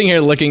 I'm sitting here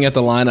looking at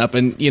the lineup,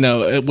 and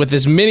with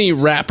as many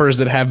rappers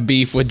that have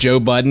beef with Joe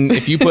Budden,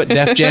 if you put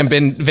Def Jam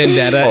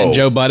Vendetta and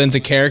Joe Budden's a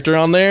character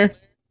on there,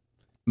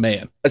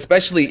 man.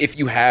 Especially if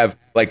you have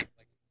like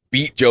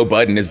beat Joe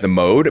Budden is the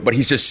mode, but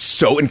he's just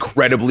so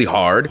incredibly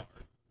hard.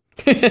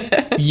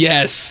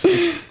 Yes.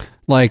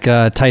 Like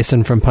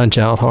Tyson from Punch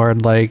Out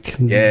Hard, like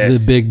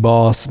the big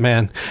boss,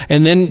 man.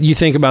 And then you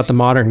think about the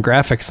modern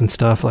graphics and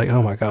stuff, like,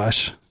 oh my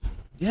gosh.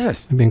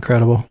 Yes. It'd be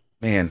incredible.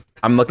 Man,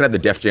 I'm looking at the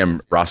Def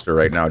Jam roster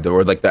right now,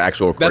 or like the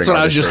actual recording. That's what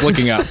I was just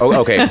looking up. Oh,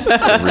 okay.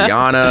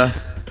 Rihanna,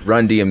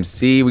 Run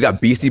DMC. We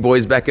got Beastie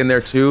Boys back in there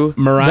too.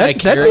 Mariah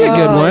That'd Carey. be a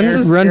good one. this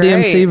is Run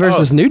great. DMC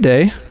versus New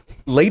Day.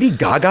 Lady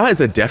Gaga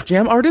is a Def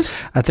Jam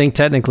artist? I think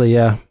technically,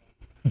 yeah.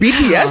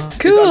 BTS?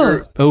 Cool. Is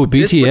under Oh,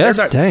 this, but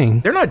BTS,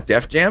 dang. They're not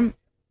Def Jam.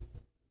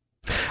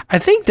 I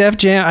think Def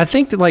Jam. I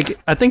think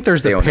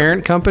there's They the own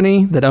parent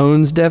company that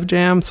owns Def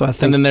Jam. So I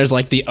think. And then there's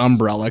like the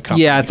umbrella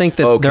company. Yeah, I think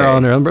that Okay. they're all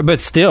on their own.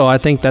 But still, I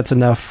think that's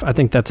enough. I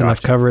think that's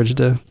enough coverage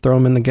to throw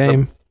them in the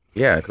game.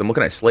 Yeah, because I'm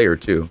looking at Slayer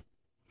too.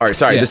 All right,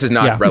 sorry, Yeah. this is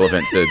not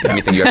relevant to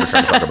anything you guys are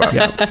trying to talk about.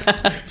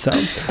 Yeah. So,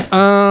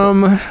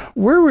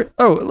 where we?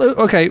 Oh,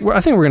 okay. Well,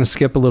 I think we're gonna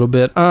skip a little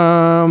bit.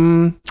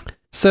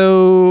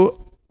 So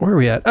where are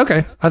we at?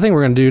 Okay, I think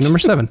we're gonna do number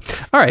 7.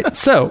 All right.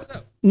 So,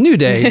 New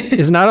Day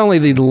is not only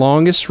the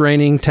longest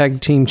reigning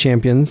tag team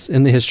champions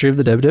in the history of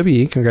the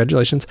WWE.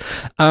 Congratulations.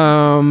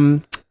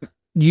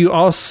 You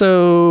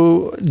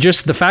also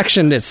just the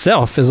faction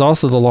itself is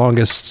also the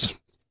longest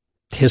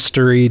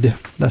historied.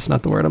 That's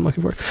not the word I'm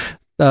looking for.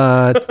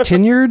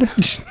 Tenured.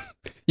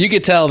 You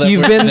could tell that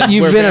You've been a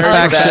very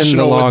faction the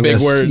professional with big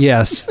longest. words.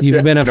 Yes,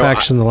 you've been a No,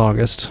 faction the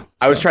longest.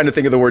 I was trying to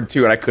think of the word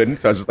too, and I couldn't,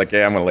 so I was just like,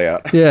 yeah, I'm gonna lay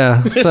out.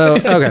 Yeah. So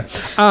okay.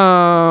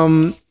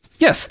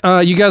 Yes.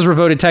 You guys were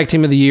voted Tag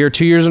Team of the Year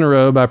 2 years in a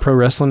row by Pro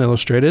Wrestling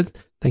Illustrated.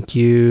 Thank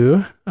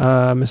you,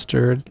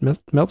 Mr.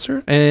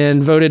 Meltzer,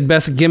 and voted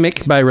Best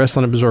Gimmick by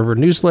Wrestling Observer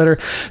Newsletter.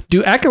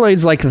 Do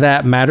accolades like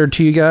that matter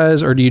to you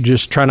guys, or do you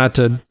just try not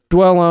to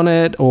dwell on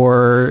it,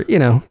 or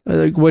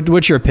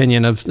what's your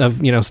opinion of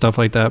stuff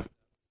like that?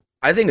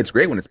 I think it's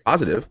great when it's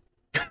positive.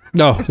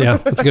 Oh, yeah,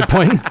 that's a good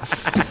point.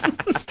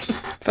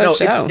 No,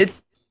 show.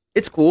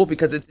 it's cool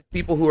because it's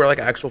people who are like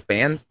actual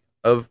fans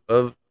of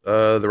the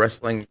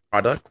wrestling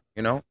product,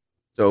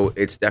 So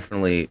it's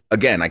definitely,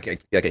 again, I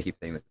keep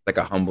saying this, it's like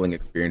a humbling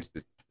experience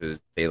to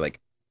say like,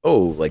 oh,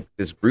 like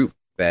this group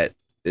that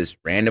this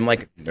random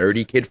like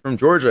nerdy kid from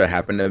Georgia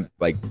happened to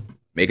like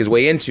make his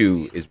way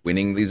into is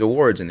winning these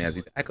awards and has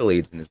these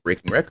accolades and is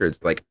breaking records.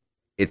 Like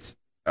it's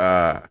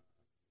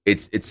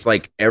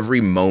like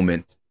every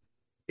moment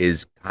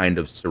is kind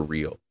of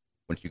surreal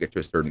once you get to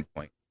a certain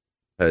point,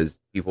 because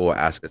people will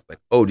ask us like,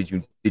 oh, did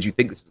you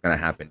think this was going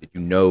to happen? Did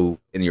you know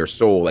in your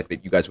soul like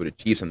that you guys would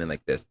achieve something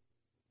like this?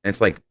 And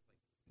it's like,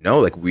 no,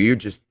 like we're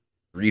just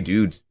 3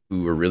 dudes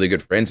who were really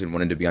good friends and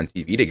wanted to be on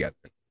TV together.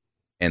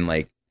 And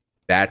like,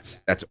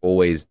 that's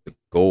always the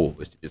goal,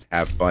 is to just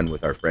have fun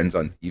with our friends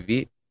on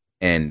TV.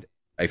 And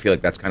I feel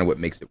like that's kind of what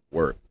makes it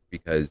work,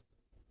 because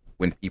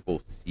when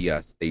people see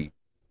us,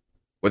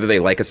 whether they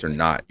like us or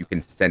not, you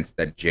can sense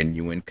that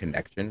genuine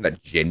connection,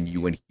 that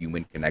genuine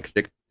human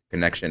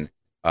connection,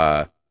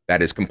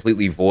 that is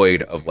completely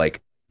void of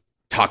like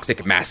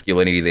toxic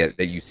masculinity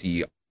that you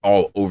see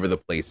all over the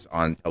place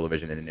on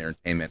television and in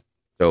entertainment.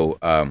 So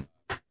I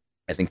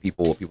think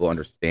people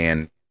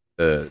understand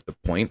the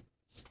point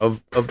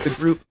of the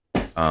group,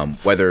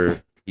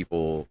 whether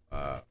people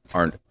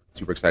aren't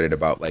super excited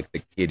about like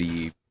the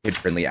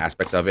kid-friendly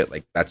aspects of it,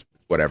 like that's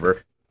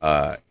whatever.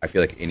 I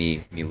feel like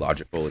any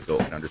logical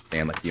adult can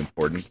understand like the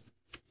importance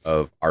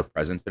of our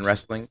presence in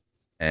wrestling,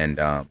 and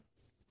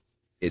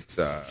it's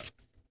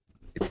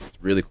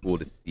really cool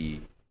to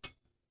see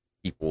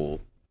people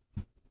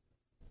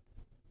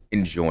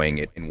enjoying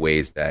it in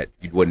ways that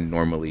you wouldn't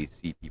normally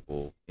see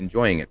people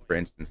enjoying it. For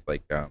instance,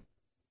 like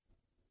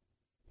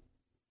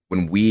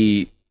when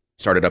we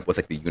started up with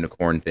like the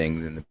unicorn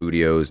things and the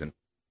Bootios and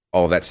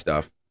all that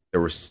stuff,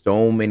 there were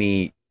so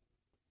many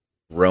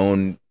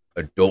grown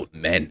adult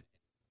men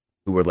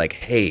who were like,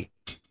 hey,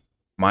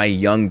 my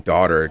young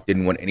daughter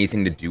didn't want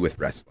anything to do with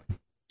wrestling.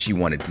 She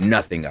wanted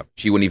nothing of it.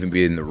 She wouldn't even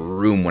be in the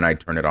room when I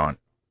turn it on.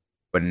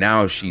 But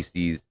now she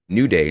sees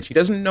New Day. She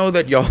doesn't know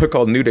that y'all are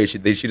called New Day. She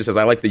just says,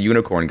 I like the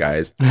unicorn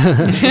guys.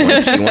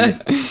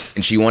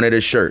 And she wanted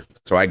a shirt.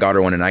 So I got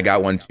her one, and I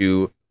got one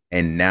too.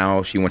 And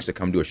now she wants to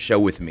come to a show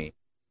with me.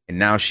 And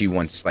now she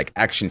wants like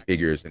action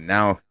figures. And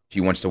now she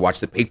wants to watch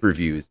the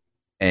pay-per-views.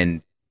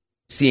 And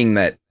seeing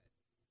that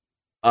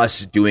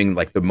us doing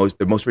like the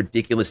most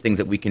ridiculous things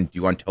that we can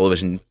do on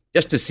television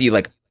just to see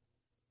like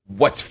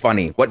what's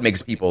funny, what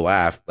makes people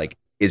laugh, like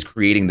is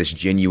creating this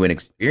genuine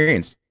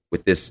experience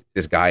with this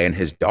guy and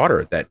his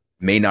daughter that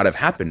may not have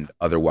happened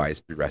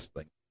otherwise through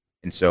wrestling.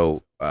 And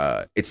so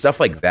it's stuff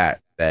like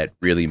that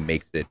really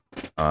makes it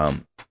a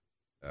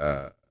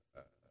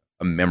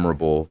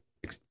memorable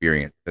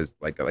experience, because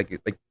like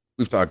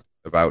we've talked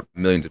about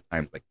millions of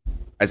times, like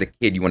as a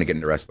kid you want to get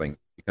into wrestling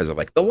because of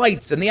like the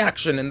lights and the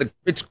action and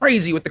it's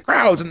crazy with the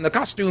crowds and the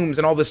costumes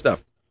and all this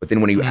stuff. But then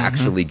when you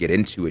actually get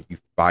into it, you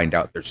find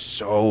out there's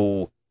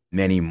so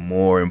many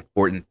more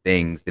important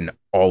things than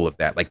all of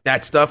that. Like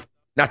that stuff,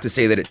 not to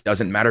say that it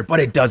doesn't matter, but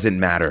it doesn't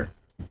matter.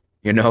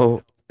 You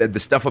know, the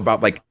stuff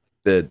about like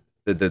the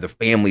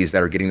families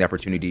that are getting the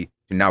opportunity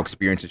to now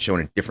experience it shown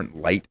in a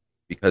different light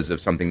because of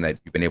something that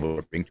you've been able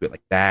to bring to it.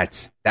 Like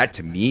that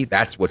to me,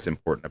 that's what's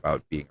important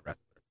about being a wrestler.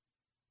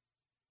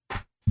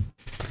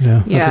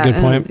 Yeah, that's a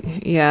good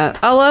point. Yeah,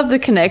 I love the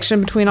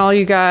connection between all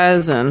you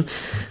guys and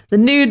the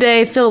New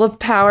Day Feel the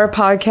Power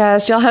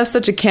podcast. Y'all have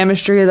such a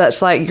chemistry that's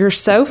like, you're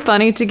so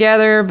funny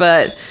together,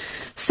 but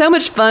so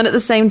much fun at the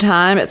same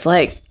time. It's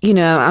like, you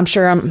know, I'm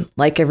sure I'm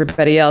like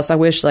everybody else. I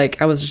wish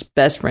like I was just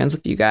best friends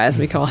with you guys.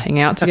 We could all hang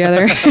out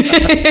together.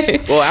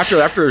 Well,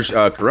 after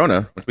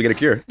Corona, once we get a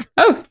cure.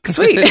 Oh,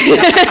 sweet.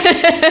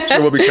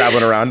 Sure, we'll be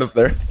traveling around up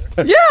there.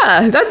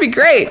 Yeah, that'd be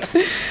great.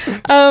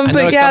 I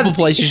know a couple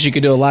places you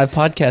could do a live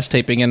podcast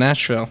taping in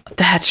Nashville.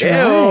 That's Ew.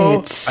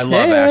 right. I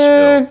love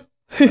Asheville.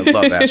 I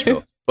love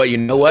Asheville. But you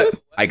know what?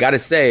 I gotta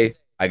say,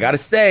 I got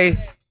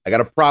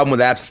a problem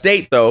with App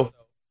State though.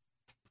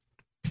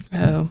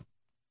 Oh.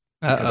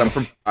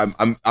 Because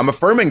I'm a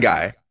Furman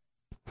guy.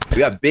 We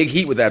got big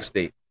heat with App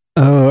State.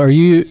 Oh, are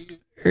you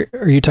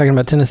talking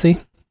about Tennessee?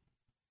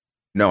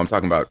 No, I'm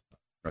talking about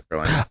North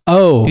Carolina.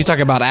 Oh, He's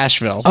talking about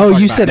Asheville. oh,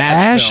 you said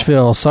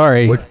Asheville.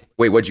 Sorry.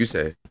 Wait, what'd you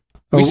say?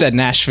 We said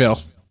Nashville.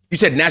 You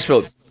said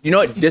Nashville. You know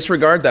what?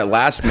 Disregard that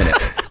last minute.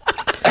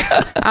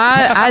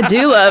 I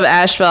do love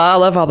Asheville. I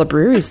love all the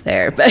breweries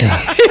there. But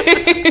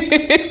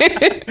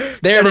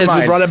There it is.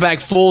 mind. We brought it back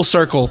full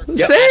circle.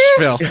 Yep. See?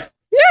 Asheville.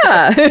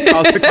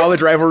 yeah.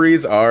 College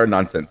rivalries are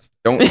nonsense.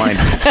 Don't mind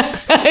me.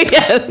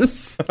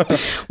 Yes.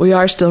 We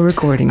are still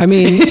recording. I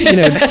mean, you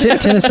know,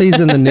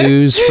 Tennessee's in the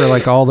news for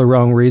like all the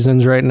wrong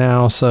reasons right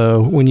now.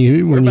 So when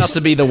you About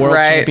to be the world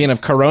champion of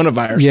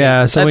coronavirus.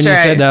 yeah, so when That's you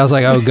right. said that, I was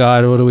like, oh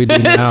God, what do we do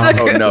now?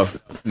 Oh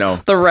no.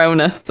 the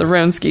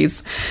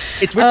Ronskis.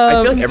 It's weird.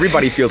 I feel like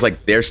everybody feels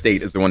like their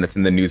state is the one that's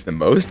in the news the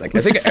most. Like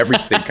I think every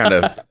state kind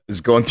of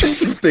is going through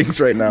some things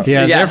right now.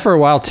 Yeah, Yeah. there for a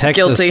while,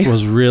 Texas Guilty.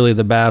 was really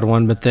the bad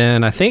one. But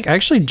then I think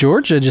actually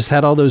Georgia just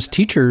had all those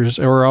teachers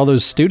or all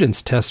those students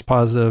test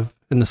positive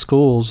in the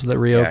schools that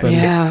reopened.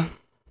 Yeah.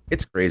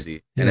 It's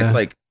crazy. And Yeah. it's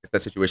like it's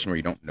that situation where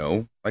you don't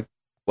know like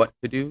what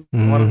to do a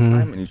lot of the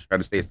time, and you try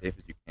to stay as safe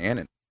as you can.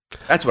 And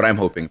that's what I'm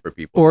hoping for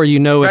people. Or you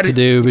know what Try to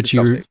do, but keep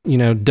yourself you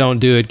safe. don't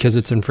do it because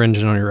it's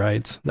infringing on your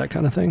rights, that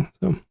kind of thing.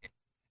 So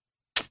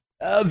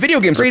Video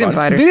games Freedom are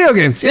fun. fighters. video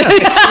games,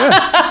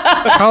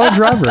 yes. College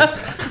rivalries.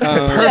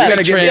 You're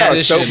gonna give me on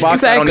a transition.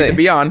 soapbox I don't need Exactly. to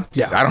be on.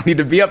 Yeah. I don't need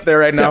to be up there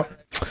right now.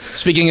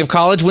 Speaking of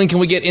college, when can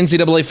we get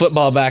NCAA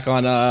football back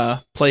on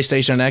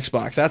PlayStation and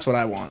Xbox? That's what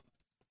I want.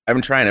 I've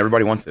been trying.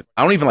 Everybody wants it.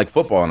 I don't even like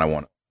football, and I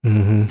want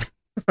Mm-hmm.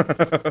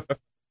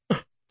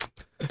 it.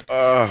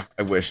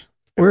 I wish.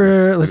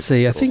 Let's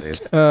see. I think.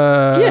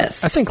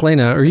 Yes. I think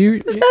Lena, are you?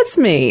 That's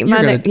me.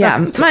 My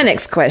gonna- my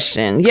next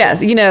question.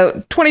 Yes, you know,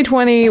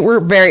 2020, we're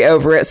very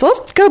over it. So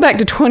let's go back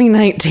to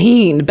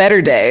 2019,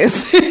 better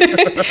days.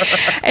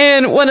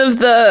 And one of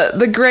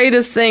the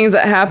greatest things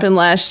that happened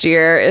last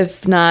year,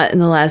 if not in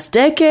the last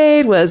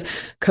decade, was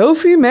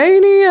Kofi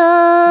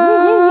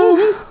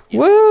Mania.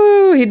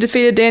 Woo! He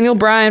defeated Daniel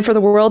Bryan for the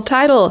world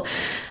title.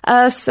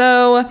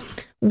 So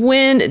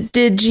When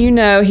did you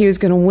know he was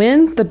going to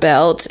win the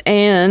belt?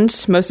 And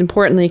most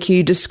importantly, can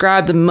you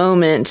describe the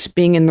moment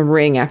being in the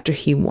ring after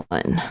he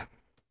won?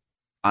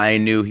 I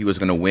knew he was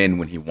going to win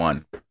when he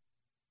won.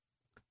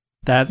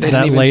 They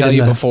didn't even tell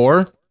you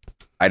before?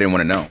 I didn't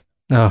want to know.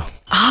 Oh,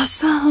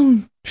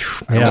 awesome.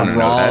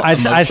 Yeah.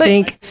 I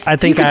think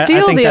that's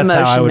emotion,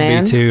 how I would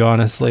man. be too,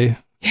 honestly.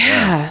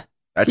 Yeah.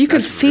 That's you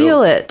could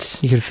feel real. it.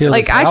 You could feel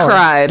like his I power.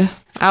 cried.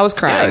 I was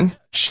crying.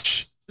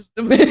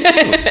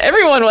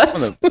 Everyone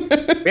was.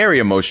 Very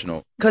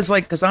emotional.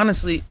 Because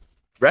honestly,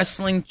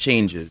 wrestling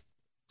changes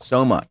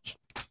so much.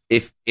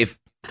 If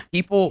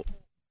people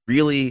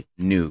really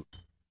knew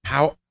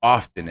how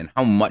often and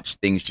how much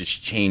things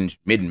just change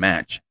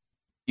mid-match,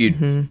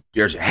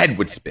 your head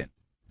would spin.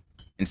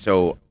 And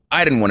so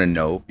I didn't want to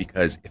know,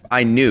 because if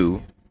I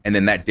knew and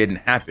then that didn't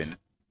happen,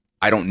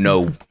 I don't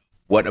know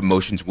what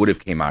emotions would have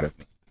came out of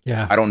me.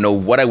 Yeah. I don't know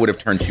what I would have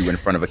turned to in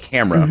front of a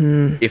camera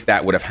if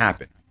that would have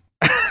happened.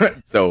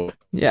 So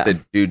I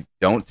said, dude,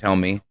 don't tell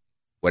me.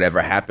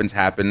 Whatever happens,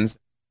 happens.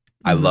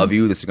 I love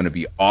you. This is going to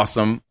be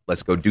awesome.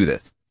 Let's go do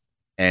this.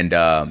 And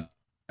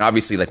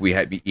obviously, like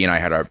he and I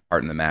had our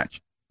part in the match.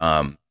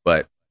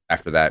 But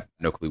after that,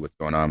 no clue what's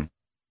going on.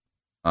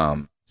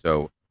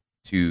 So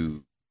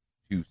to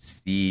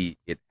see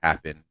it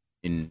happen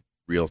in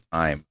real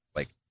time,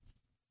 like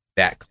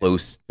that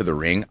close to the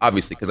ring,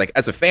 obviously, because like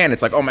as a fan,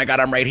 it's like, oh my God,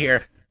 I'm right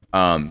here.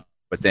 But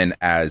then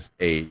as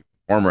a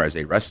performer, as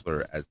a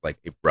wrestler, as like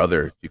a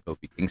brother to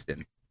Kofi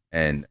Kingston,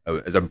 and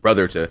as a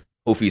brother to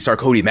Kofi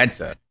Sarkodie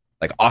Mensah,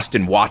 like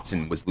Austin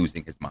Watson was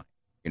losing his mind,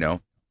 you know?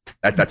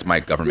 That's my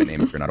government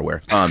name if you're not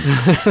aware. I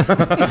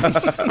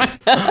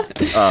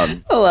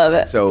love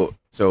it. So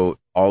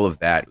all of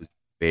that was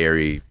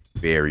very,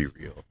 very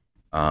real.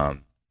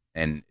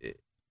 And the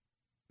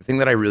thing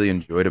that I really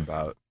enjoyed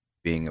about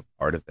being a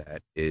part of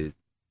that is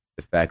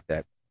the fact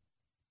that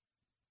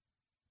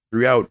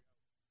throughout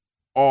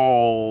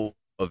all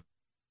of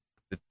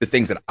the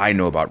things that I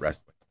know about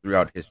wrestling,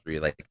 throughout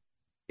history, like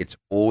it's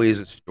always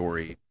a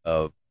story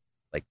of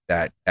like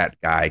that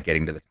guy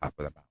getting to the top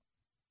of the mountain.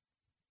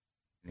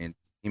 And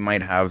he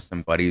might have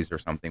some buddies or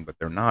something, but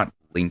they're not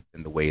linked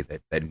in the way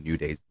that New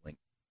Day's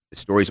linked. The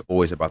story's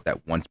always about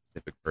that one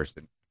specific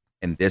person.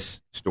 And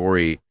this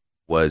story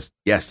was,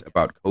 yes,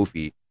 about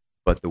Kofi,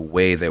 but the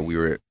way that we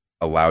were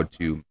allowed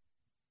to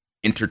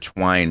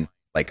intertwine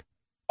like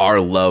our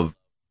love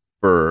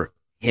for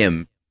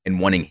him and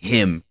wanting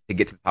him to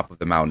get to the top of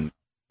the mountain,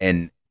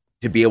 and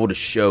to be able to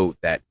show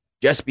that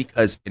just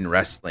because in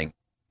wrestling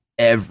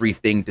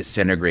everything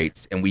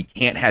disintegrates and we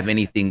can't have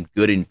anything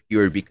good and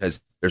pure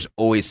because there's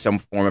always some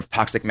form of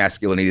toxic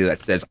masculinity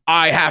that says,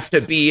 I have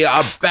to be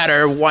a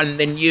better one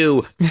than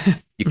you.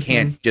 You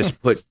can't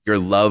just put your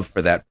love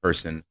for that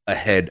person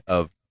ahead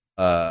of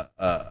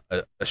a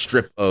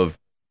strip of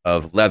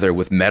leather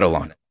with metal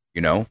on it,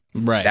 you know?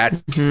 Right.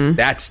 That's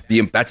the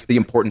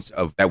importance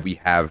of that we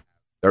have,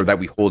 or that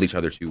we hold each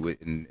other to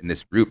in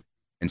this group.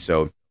 And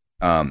so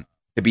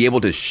to be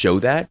able to show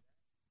that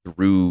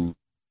through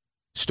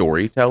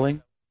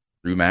storytelling,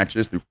 through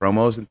matches, through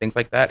promos and things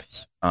like that,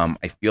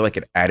 I feel like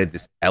it added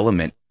this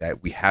element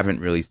that we haven't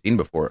really seen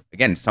before.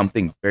 Again,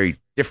 something very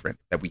different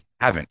that we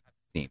haven't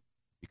seen,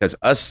 because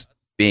us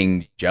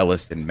being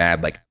jealous and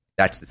mad, like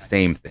that's the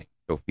same thing.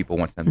 So if people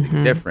want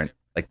something different,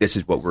 like this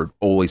is what we're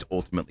always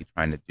ultimately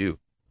trying to do.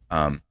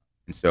 And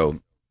so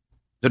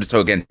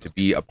again, to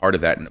be a part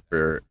of that, and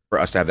for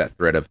us to have that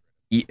thread of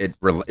it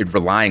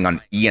relying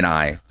on E and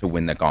I to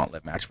win the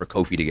gauntlet match, for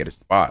Kofi to get a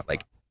spot,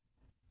 like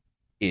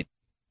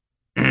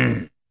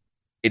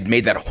it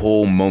made that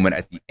whole moment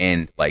at the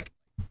end like,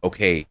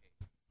 okay,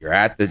 you're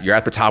at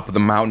the top of the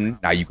mountain.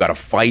 Now you got to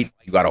fight.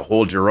 You got to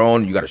hold your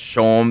own. You got to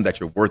show them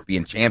that you're worth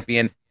being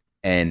champion.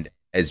 And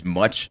as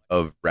much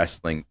of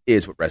wrestling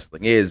is what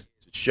wrestling is,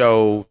 it's a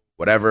show,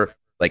 whatever.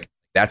 Like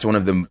that's one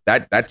of them.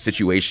 That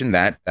situation,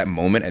 that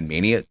moment at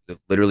Mania,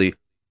 literally,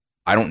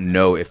 I don't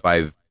know if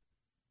I've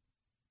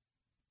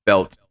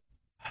felt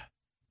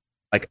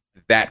like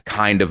that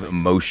kind of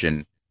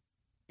emotion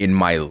in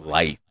my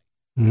life.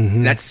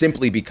 And that's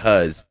simply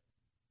because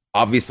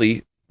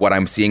obviously what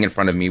I'm seeing in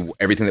front of me,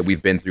 everything that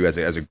we've been through as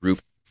a group,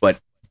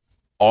 but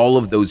all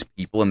of those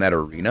people in that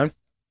arena,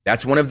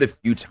 that's one of the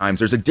few times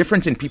there's a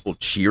difference in people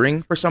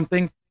cheering for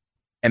something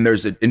and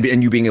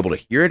and you being able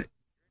to hear it.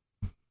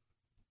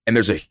 And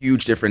there's a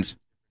huge difference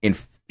in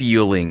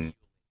feeling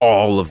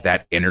all of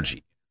that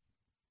energy,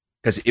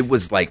 because it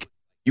was like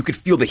you could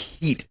feel the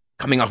heat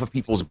coming off of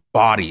people's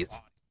bodies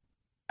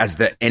as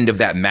the end of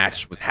that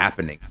match was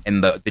happening,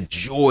 and the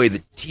joy,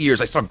 the tears.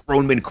 I saw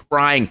grown men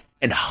crying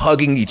and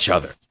hugging each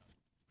other,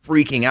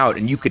 freaking out,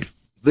 and you could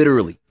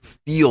literally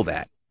feel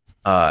that.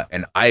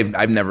 And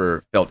I've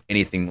never felt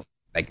anything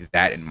like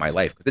that in my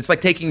life, because it's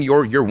like taking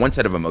your one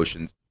set of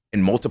emotions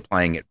and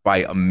multiplying it by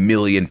a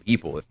million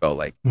people. It felt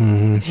like.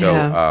 And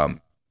so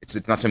it's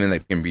not something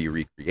that can be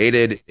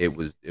recreated. It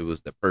was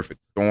the perfect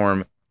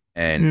storm,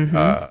 and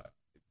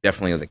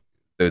definitely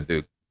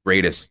the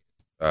greatest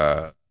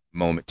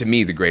moment, to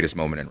me, the greatest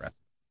moment in wrestling.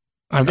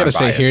 I've got to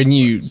say, hearing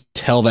you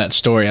tell that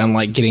story, I'm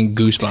like getting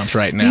goosebumps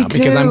right now Me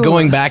because I'm too.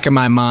 going back in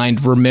my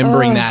mind,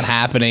 remembering that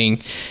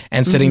happening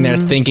and sitting there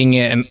thinking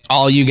it. And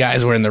all you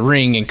guys were in the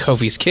ring and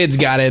Kofi's kids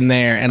got in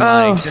there and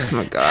like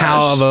my gosh.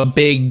 how of a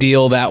big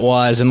deal that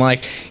was. And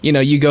like, you know,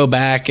 you go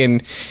back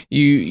and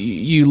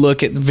you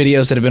look at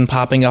videos that have been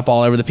popping up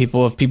all over the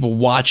people of people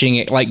watching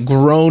it, like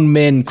grown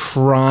men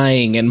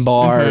crying in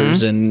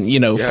bars and, you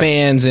know,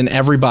 fans and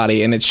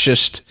everybody. And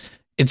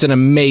it's an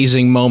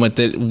amazing moment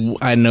that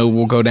I know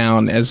will go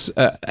down as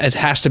it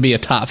has to be a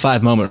top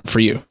 5 moment for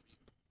you.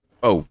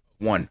 Oh,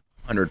 100%.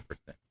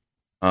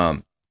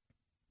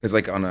 Because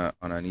like on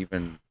an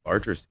even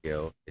larger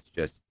scale, it's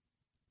just,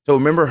 so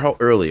remember how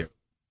earlier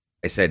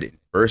I said in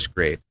first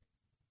grade,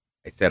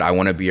 I said, I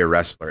want to be a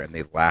wrestler, and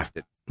they laughed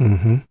at me.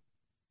 Mm-hmm.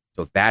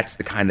 So that's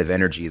the kind of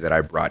energy that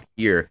I brought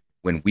here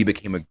when we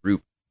became a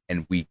group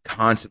and we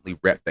constantly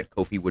repped that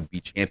Kofi would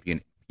be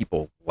champion.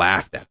 People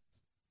laughed at us.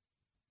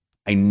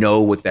 I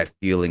know what that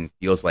feeling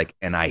feels like,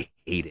 and I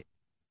hate it.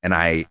 And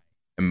I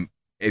am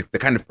the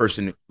kind of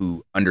person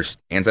who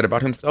understands that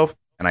about himself,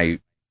 and I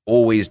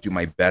always do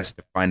my best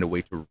to find a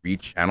way to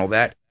rechannel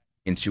that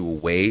into a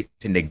way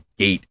to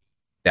negate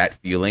that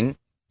feeling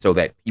so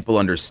that people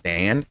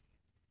understand.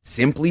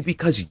 Simply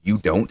because you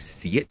don't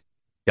see it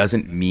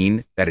doesn't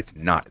mean that it's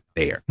not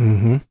there.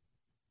 Mm-hmm.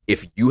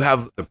 If you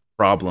have the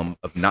problem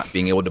of not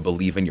being able to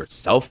believe in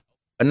yourself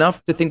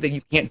enough to think that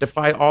you can't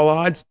defy all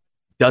odds,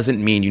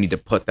 doesn't mean you need to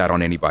put that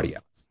on anybody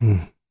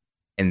else.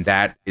 And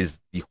that is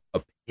the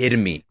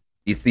epitome.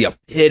 It's the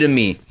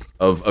epitome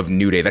of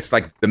New Day. That's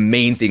like the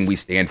main thing we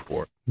stand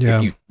for.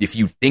 Yeah. If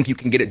you think you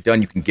can get it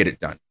done, you can get it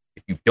done.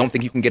 If you don't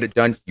think you can get it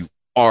done, you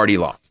already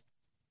lost.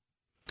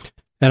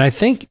 And I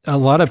think a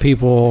lot of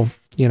people,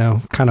 you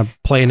know, kind of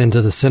playing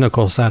into the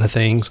cynical side of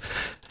things,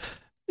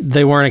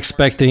 they weren't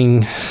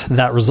expecting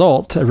that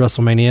result at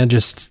WrestleMania.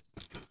 Just,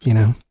 you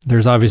know,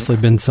 there's obviously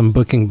been some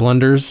booking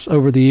blunders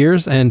over the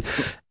years. And,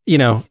 you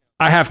know,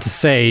 I have to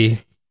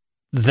say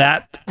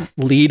that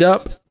lead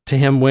up to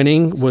him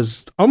winning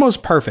was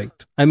almost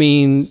perfect. I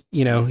mean,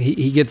 you know,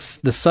 he gets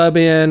the sub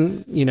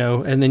in, you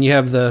know, and then you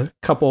have the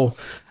couple,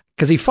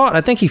 because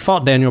I think he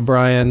fought Daniel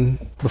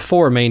Bryan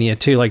before Mania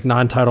too, like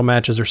non-title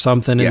matches or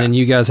something. And then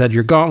you guys had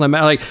your gauntlet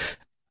match. Like,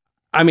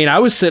 I mean, I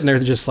was sitting there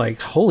just like,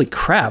 holy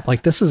crap,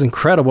 like this is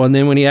incredible. And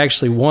then when he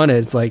actually won it,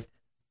 it's like,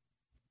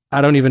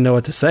 I don't even know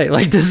what to say.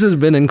 Like, this has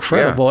been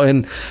incredible. Yeah.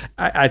 And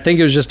I think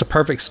it was just a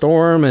perfect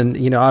storm. And,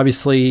 you know,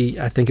 obviously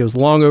I think it was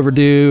long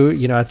overdue.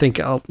 You know, I think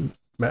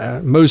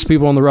most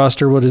people on the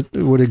roster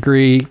would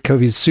agree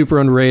Kofi's super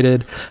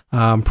underrated.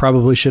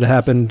 Probably should have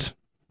happened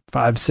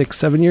 5, 6,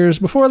 7 years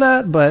before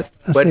that, but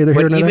that's neither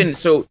here nor there. Even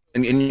so,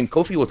 and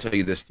Kofi will tell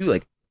you this too.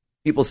 Like,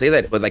 people say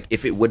that, but like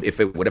if it would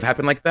have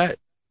happened like that,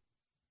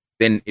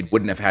 then it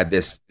wouldn't have had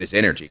this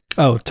energy.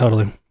 Oh,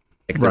 totally.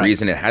 Like the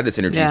reason it had this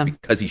energy is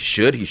because he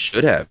should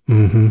have.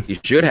 Mm-hmm. He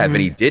should have,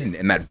 and he didn't,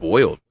 and that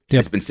boiled. Yep.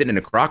 It's been sitting in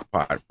a crock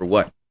pot for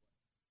what?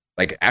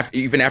 Like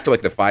after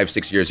like the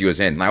 5-6 years he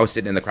was in, and I was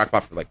sitting in the crock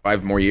pot for like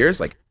 5 more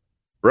years. Like,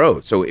 bro,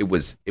 so it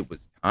was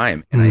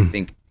time, and I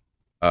think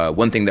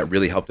one thing that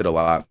really helped it a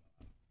lot.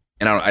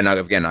 And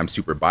again, I'm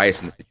super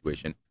biased in the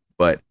situation,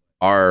 but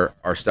our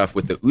stuff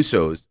with the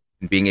Usos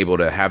and being able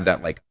to have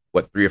that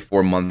 3 or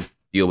 4 month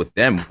deal with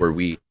them where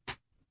we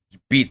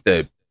beat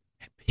the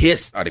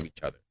piss out of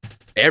each other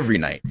every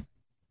night,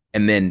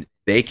 and then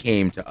they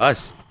came to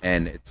us,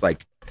 and it's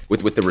like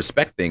with the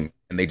respect thing,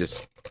 and they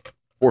just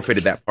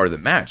forfeited that part of the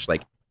match.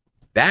 Like,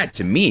 that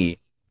to me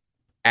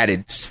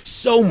added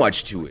so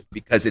much to it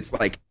because it's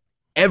like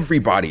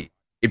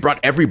it brought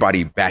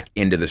everybody back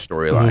into the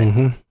storyline.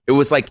 Mm-hmm. It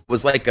was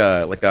like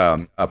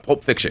a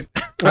Pulp Fiction.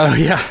 Oh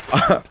yeah.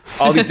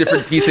 All these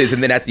different pieces,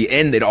 and then at the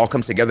end it all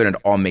comes together and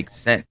it all makes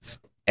sense,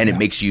 and it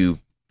makes you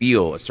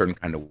feel a certain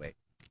kind of way.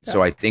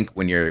 So I think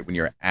when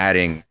you're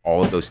adding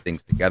all of those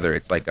things together,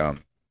 it's like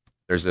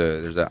there's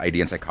an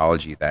idea in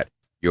psychology that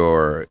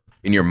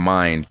in your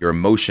mind, your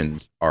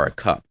emotions are a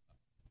cup,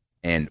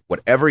 and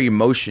whatever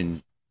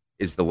emotion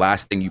is the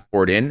last thing you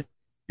poured in,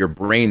 your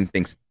brain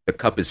thinks the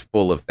cup is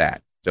full of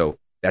that. So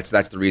that's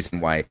the reason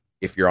why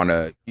if you're on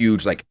a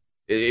huge, like,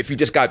 if you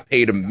just got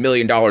paid $1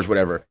 million,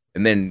 whatever,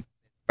 and then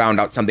found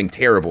out something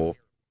terrible,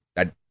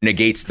 that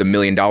negates the $1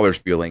 million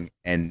feeling,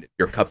 and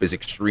your cup is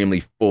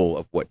extremely full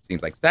of what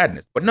seems like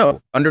sadness. But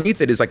no, underneath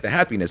it is like the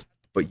happiness,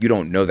 but you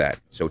don't know that.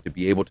 So to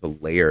be able to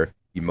layer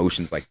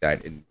emotions like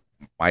that,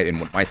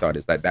 what my thought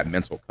is that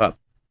mental cup,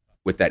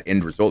 with that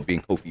end result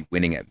being Kofi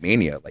winning at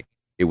Mania, like,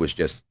 it was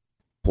just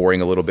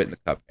pouring a little bit in the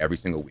cup every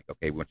single week.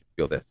 Okay, we want you to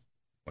feel this.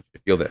 We want you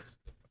to feel this.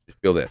 We want you to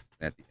feel this.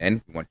 And at the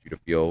end, we want you to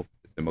feel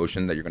this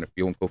emotion that you're going to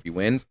feel when Kofi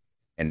wins,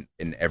 and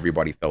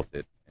everybody felt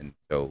it. And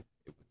so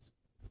it was,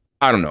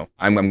 I don't know.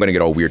 I'm going to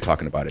get all weird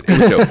talking about it.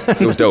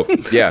 It was dope.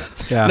 Yeah.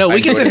 No,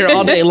 we can sit here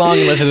all day long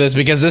and listen to this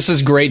because this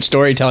is great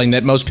storytelling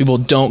that most people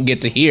don't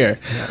get to hear.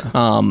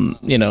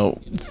 Yeah.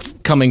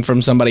 coming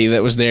from somebody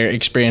that was there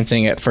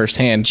experiencing it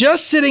firsthand.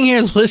 Just sitting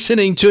here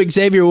listening to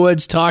Xavier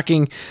Woods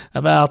talking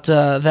about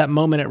that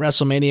moment at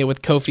WrestleMania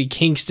with Kofi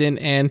Kingston,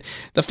 and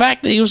the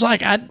fact that he was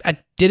like, I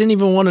didn't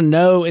even want to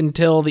know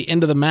until the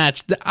end of the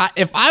match.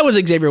 If I was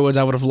Xavier Woods,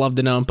 I would have loved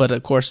to know, but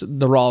of course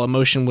the raw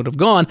emotion would have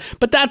gone.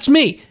 But that's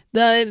me.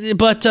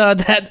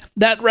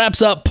 That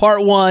wraps up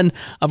part 1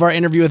 of our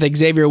interview with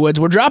Xavier Woods.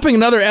 We're dropping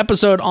another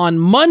episode on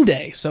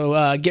Monday,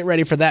 so get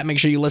ready for that. Make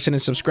sure you listen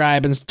and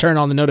subscribe and turn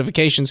on the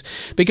notifications,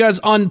 because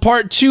on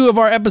part 2 of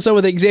our episode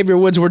with Xavier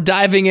Woods, we're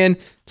diving in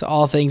to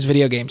all things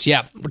video games.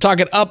 Yeah, we're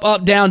talking up,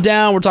 up, down,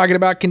 down. We're talking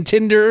about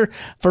contender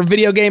for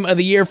video game of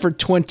the year for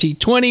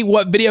 2020,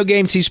 what video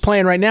games he's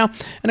playing right now,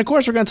 and of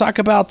course we're going to talk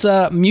about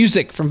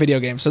music from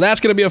video games. So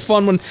that's going to be a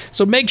fun one.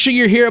 So make sure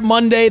you're here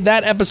Monday.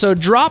 That episode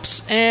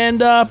drops,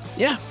 and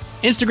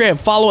Instagram,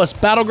 follow us,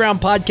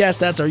 Battleground Podcast.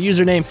 That's our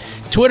username.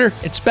 Twitter,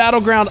 it's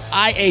Battleground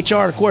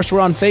IHR. Of course,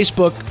 we're on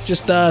Facebook.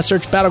 Just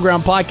search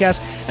Battleground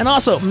Podcast. And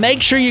also,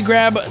 make sure you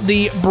grab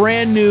the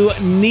brand new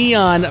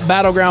Neon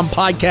Battleground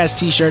Podcast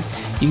t-shirt.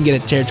 You can get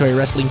it at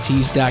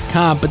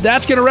territorywrestlingtees.com. But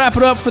that's going to wrap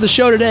it up for the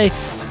show today.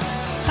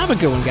 Have a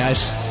good one,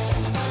 guys.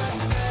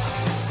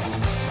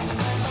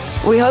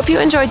 We hope you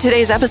enjoyed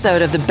today's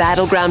episode of the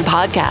Battleground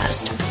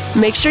Podcast.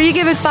 Make sure you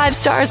give it 5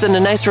 stars and a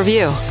nice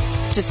review.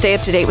 To stay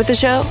up to date with the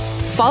show,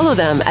 follow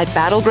them at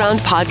Battleground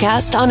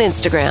Podcast on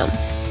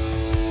Instagram.